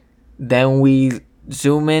it. Then we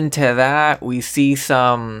zoom into that. We see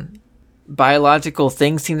some biological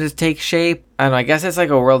things seem to take shape. I don't know, I guess it's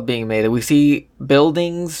like a world being made. We see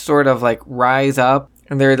buildings sort of like rise up,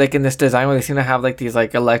 and they're like in this design where they seem to have like these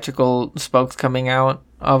like electrical spokes coming out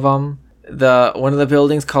of them. One of the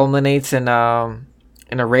buildings culminates in a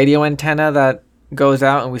radio antenna that goes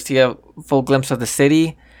out, and we see a full glimpse of the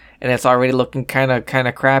city, and it's already looking kind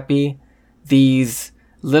of crappy. These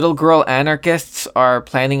little girl anarchists are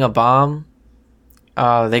planning a bomb.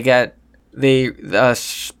 The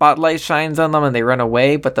spotlight shines on them and they run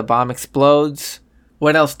away, but the bomb explodes.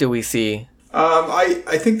 What else do we see?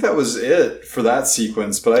 I think that was it for that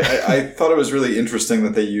sequence, but I thought it was really interesting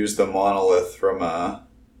that they used the monolith from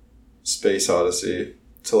Space Odyssey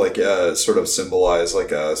to sort of symbolize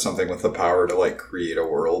something with the power to create a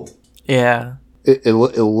world. Yeah. It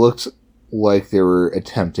looked like they were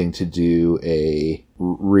attempting to do a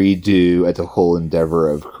redo at the whole endeavor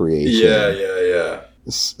of creation. Yeah.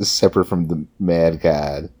 Separate from the Mad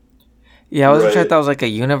God. Yeah, I wasn't sure if that was like a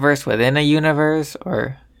universe within a universe,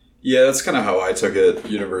 or... Yeah, that's kind of how I took it.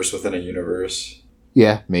 Universe within a universe.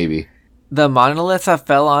 Yeah, maybe. The monoliths that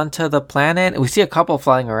fell onto the planet, we see a couple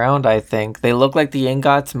flying around, I think. They look like the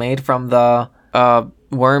ingots made from the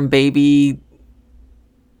worm baby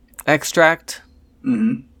extract.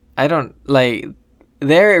 Mm-hmm. I don't,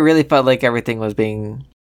 there it really felt like everything was being,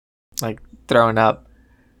 thrown up.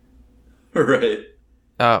 Right.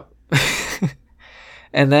 Oh.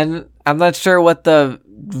 And then, I'm not sure what the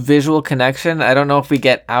visual connection, I don't know if we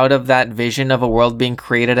get out of that vision of a world being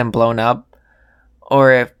created and blown up.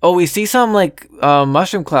 Or if... Oh, we see some,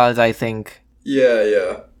 mushroom clouds, I think.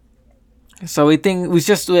 Yeah. So we think... We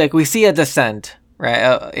just, we see a descent,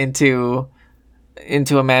 right? Into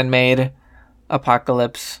a man-made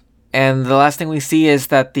apocalypse. And the last thing we see is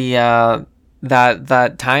that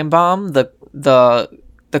that time bomb, the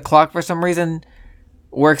clock for some reason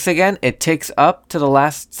works again. It ticks up to the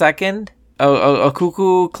last second. A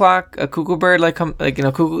cuckoo clock, a cuckoo bird,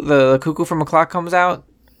 cuckoo, the cuckoo from a clock comes out.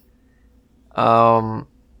 I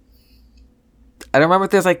don't remember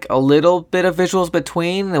if there's a little bit of visuals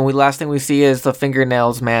between, and last thing we see is the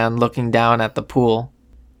fingernails man looking down at the pool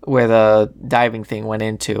where the diving thing went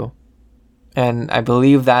into. And I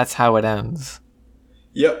believe that's how it ends.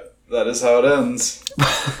 Yep, that is how it ends.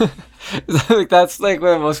 That's one of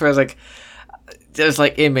the most where it's there's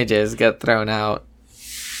images get thrown out.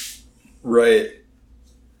 Right.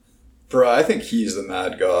 Bro, I think he's the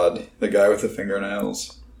mad god. The guy with the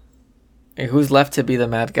fingernails. Who's left to be the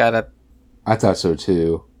mad god? I thought so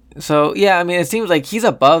too. So, yeah, I mean, it seems like he's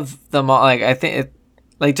above them all. I think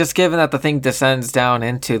just given that the thing descends down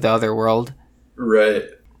into the other world. Right.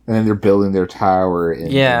 And then they're building their tower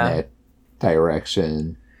in that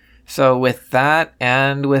direction. So with that,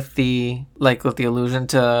 and with the allusion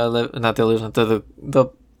to not the allusion to the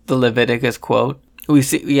Leviticus quote, we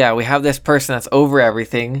see we have this person that's over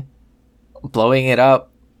everything, blowing it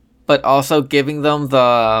up, but also giving them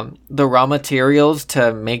the raw materials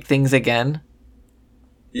to make things again.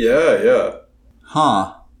 Yeah.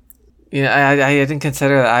 Huh. You know, I didn't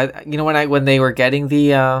consider that. When they were getting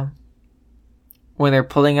when they're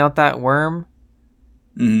pulling out that worm,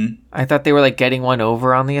 I thought they were like getting one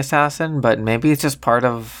over on the assassin, but maybe it's just part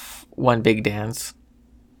of one big dance.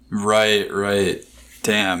 Right.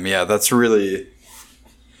 Damn, yeah, that's really...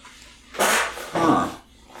 Huh.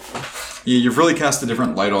 Yeah, you've really cast a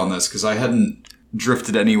different light on this, because I hadn't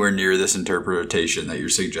drifted anywhere near this interpretation that you're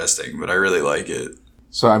suggesting, but I really like it.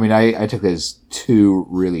 So, I mean, I took it as two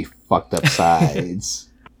really fucked up sides.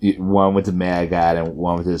 One with the Mad God and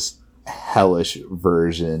one with this hellish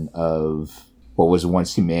version of what was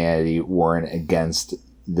once humanity warring against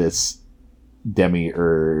this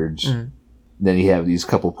demiurge. Then you have these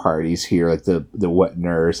couple parties here, like the wet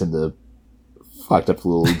nurse and the fucked up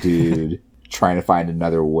little dude trying to find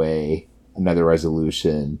another way, another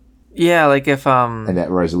resolution. Yeah, like if and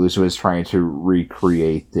that resolution was trying to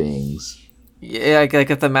recreate things. Yeah,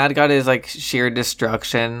 like if the Mad God is like sheer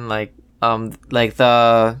destruction, like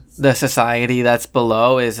the society that's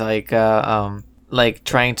below is like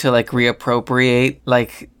trying to like reappropriate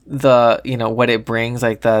like the what it brings,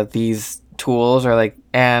 like these tools, or like,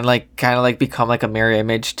 and like kind of like become like a mirror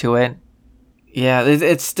image to it. Yeah,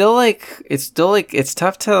 it's still it's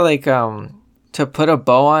tough to like to put a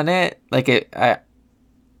bow on it. Like it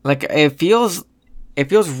feels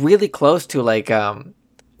really close to like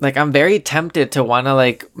I'm very tempted to want to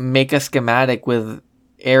like make a schematic with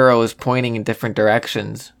arrows pointing in different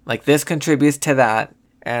directions. Like this contributes to that,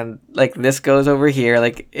 and like this goes over here.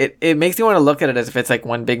 Like it makes me want to look at it as if it's like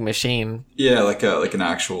one big machine. Yeah, like an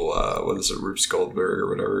actual what is it, Rube Goldberg or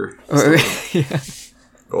whatever. Yeah.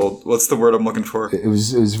 What's the word I'm looking for? It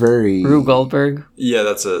was very Rube Goldberg. Yeah,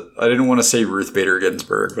 that's it. I didn't want to say Ruth Bader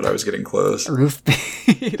Ginsburg, but I was getting close. Ruth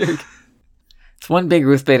Bader. It's one big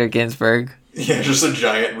Ruth Bader Ginsburg. Yeah, just a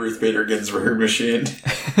giant Ruth Bader Ginsburg machine.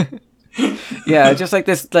 Yeah, just like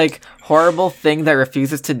this like horrible thing that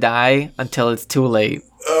refuses to die until it's too late.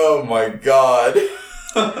 Oh my god.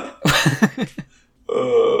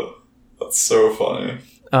 That's so funny.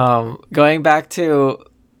 Going back to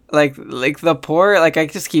like the poor, like I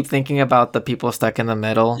just keep thinking about the people stuck in the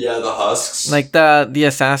middle. Yeah, the husks. Like the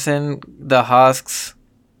assassin, the husks.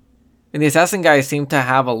 And the assassin guys seem to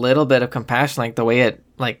have a little bit of compassion, like the way it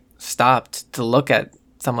like stopped to look at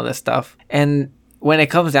some of this stuff. And when it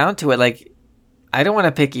comes down to it, like I don't want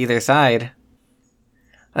to pick either side.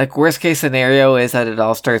 Like worst case scenario is that it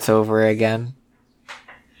all starts over again.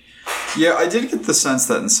 Yeah, I did get the sense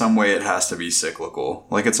that in some way it has to be cyclical.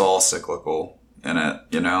 Like it's all cyclical in it,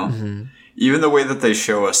 Mm-hmm. Even the way that they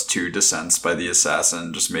show us two descents by the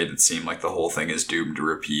assassin just made it seem like the whole thing is doomed to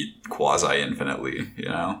repeat quasi-infinitely,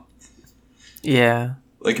 Yeah.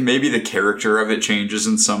 Like maybe the character of it changes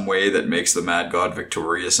in some way that makes the Mad God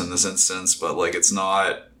victorious in this instance, but like it's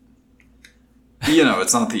not,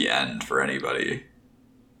 it's not the end for anybody.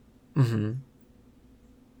 Mm-hmm.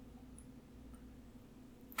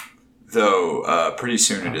 Though, pretty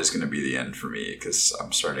soon it is going to be the end for me, because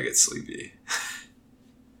I'm starting to get sleepy.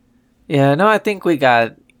 Yeah, no, I think we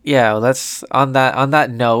got... Yeah, let's... On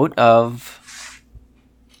that note of...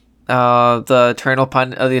 the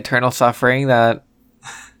eternal suffering that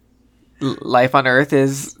life on Earth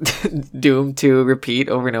is doomed to repeat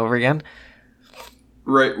over and over again.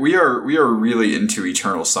 Right, we are really into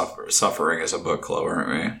eternal suffering as a book club, aren't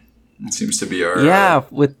we? It seems to be our... Yeah,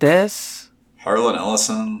 with this... Harlan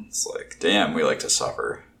Ellison, it's like, damn, we like to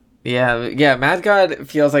suffer. Yeah, Mad God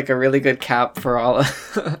feels like a really good cap for all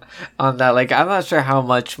on that. Like, I'm not sure how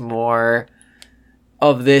much more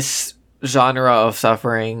of this genre of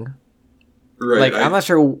suffering. Right. Like, I'm not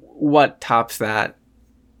sure what tops that.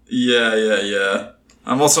 Yeah.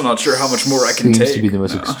 I'm also not sure how much more I can take. Seems to be the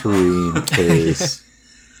most extreme case.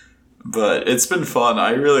 But it's been fun.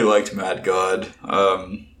 I really liked Mad God.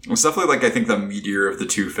 It's definitely like I think the meteor of the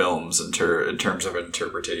two films in terms of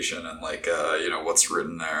interpretation and like what's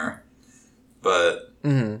written there. But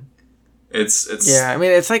it's yeah. I mean,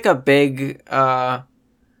 it's like a big.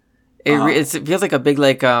 It feels like a big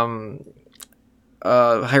like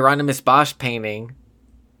Hieronymus Bosch painting.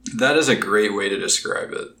 That is a great way to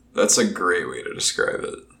describe it. That's a great way to describe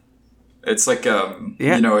it. It's like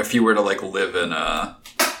if you were to like live in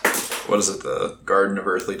what is it, the Garden of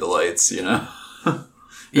Earthly Delights,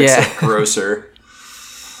 It's like grosser.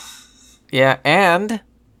 Yeah, and a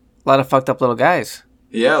lot of fucked up little guys.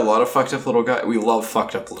 Yeah, a lot of fucked up little guys. We love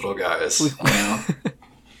fucked up little guys.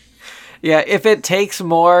 Yeah, if it takes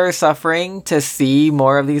more suffering to see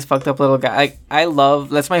more of these fucked up little guys, I love.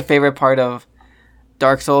 That's my favorite part of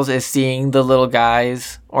Dark Souls is seeing the little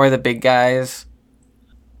guys or the big guys.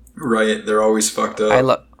 Right, they're always fucked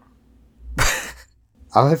up.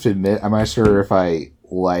 I'll have to admit, I'm not sure if I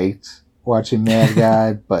liked watching Mad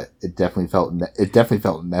God, but it definitely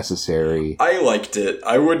felt necessary. I liked it.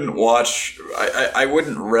 I wouldn't watch. I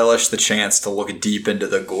wouldn't relish the chance to look deep into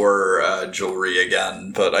the gore jewelry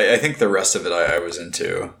again. But I think the rest of it I was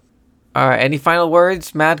into. All right. Any final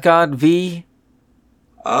words, Mad God V?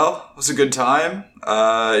 Oh, it was a good time.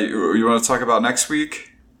 You want to talk about next week?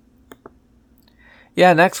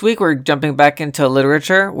 Yeah, next week we're jumping back into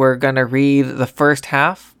literature. We're gonna read the first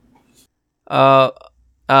half of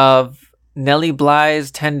Nellie Bly's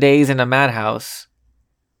 10 Days in a Madhouse.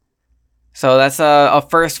 So that's a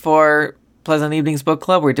first for Pleasant Evenings Book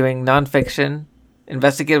Club. We're doing nonfiction,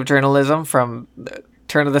 investigative journalism from the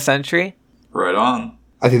turn of the century. Right on.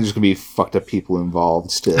 I think there's gonna be fucked up people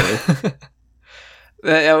involved still.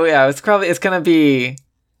 Yeah, it's gonna be.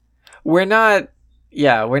 We're not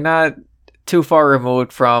too far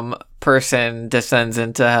removed from person descends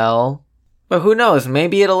into hell. But who knows?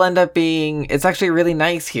 Maybe it'll end up being... It's actually really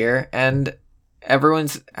nice here, and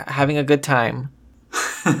everyone's having a good time.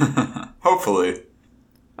 Hopefully.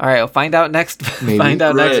 All right, we'll find out next. Next week.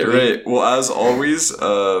 Right. Well, as always,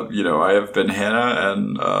 I have been Hannah,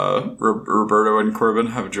 and Roberto and Corbin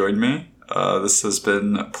have joined me. This has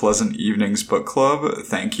been Pleasant Evenings Book Club.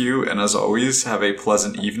 Thank you, and as always, have a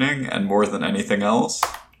pleasant evening, and more than anything else...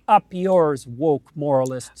 Up yours, woke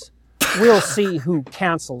moralists. We'll see who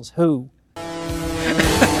cancels who. All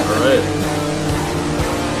right.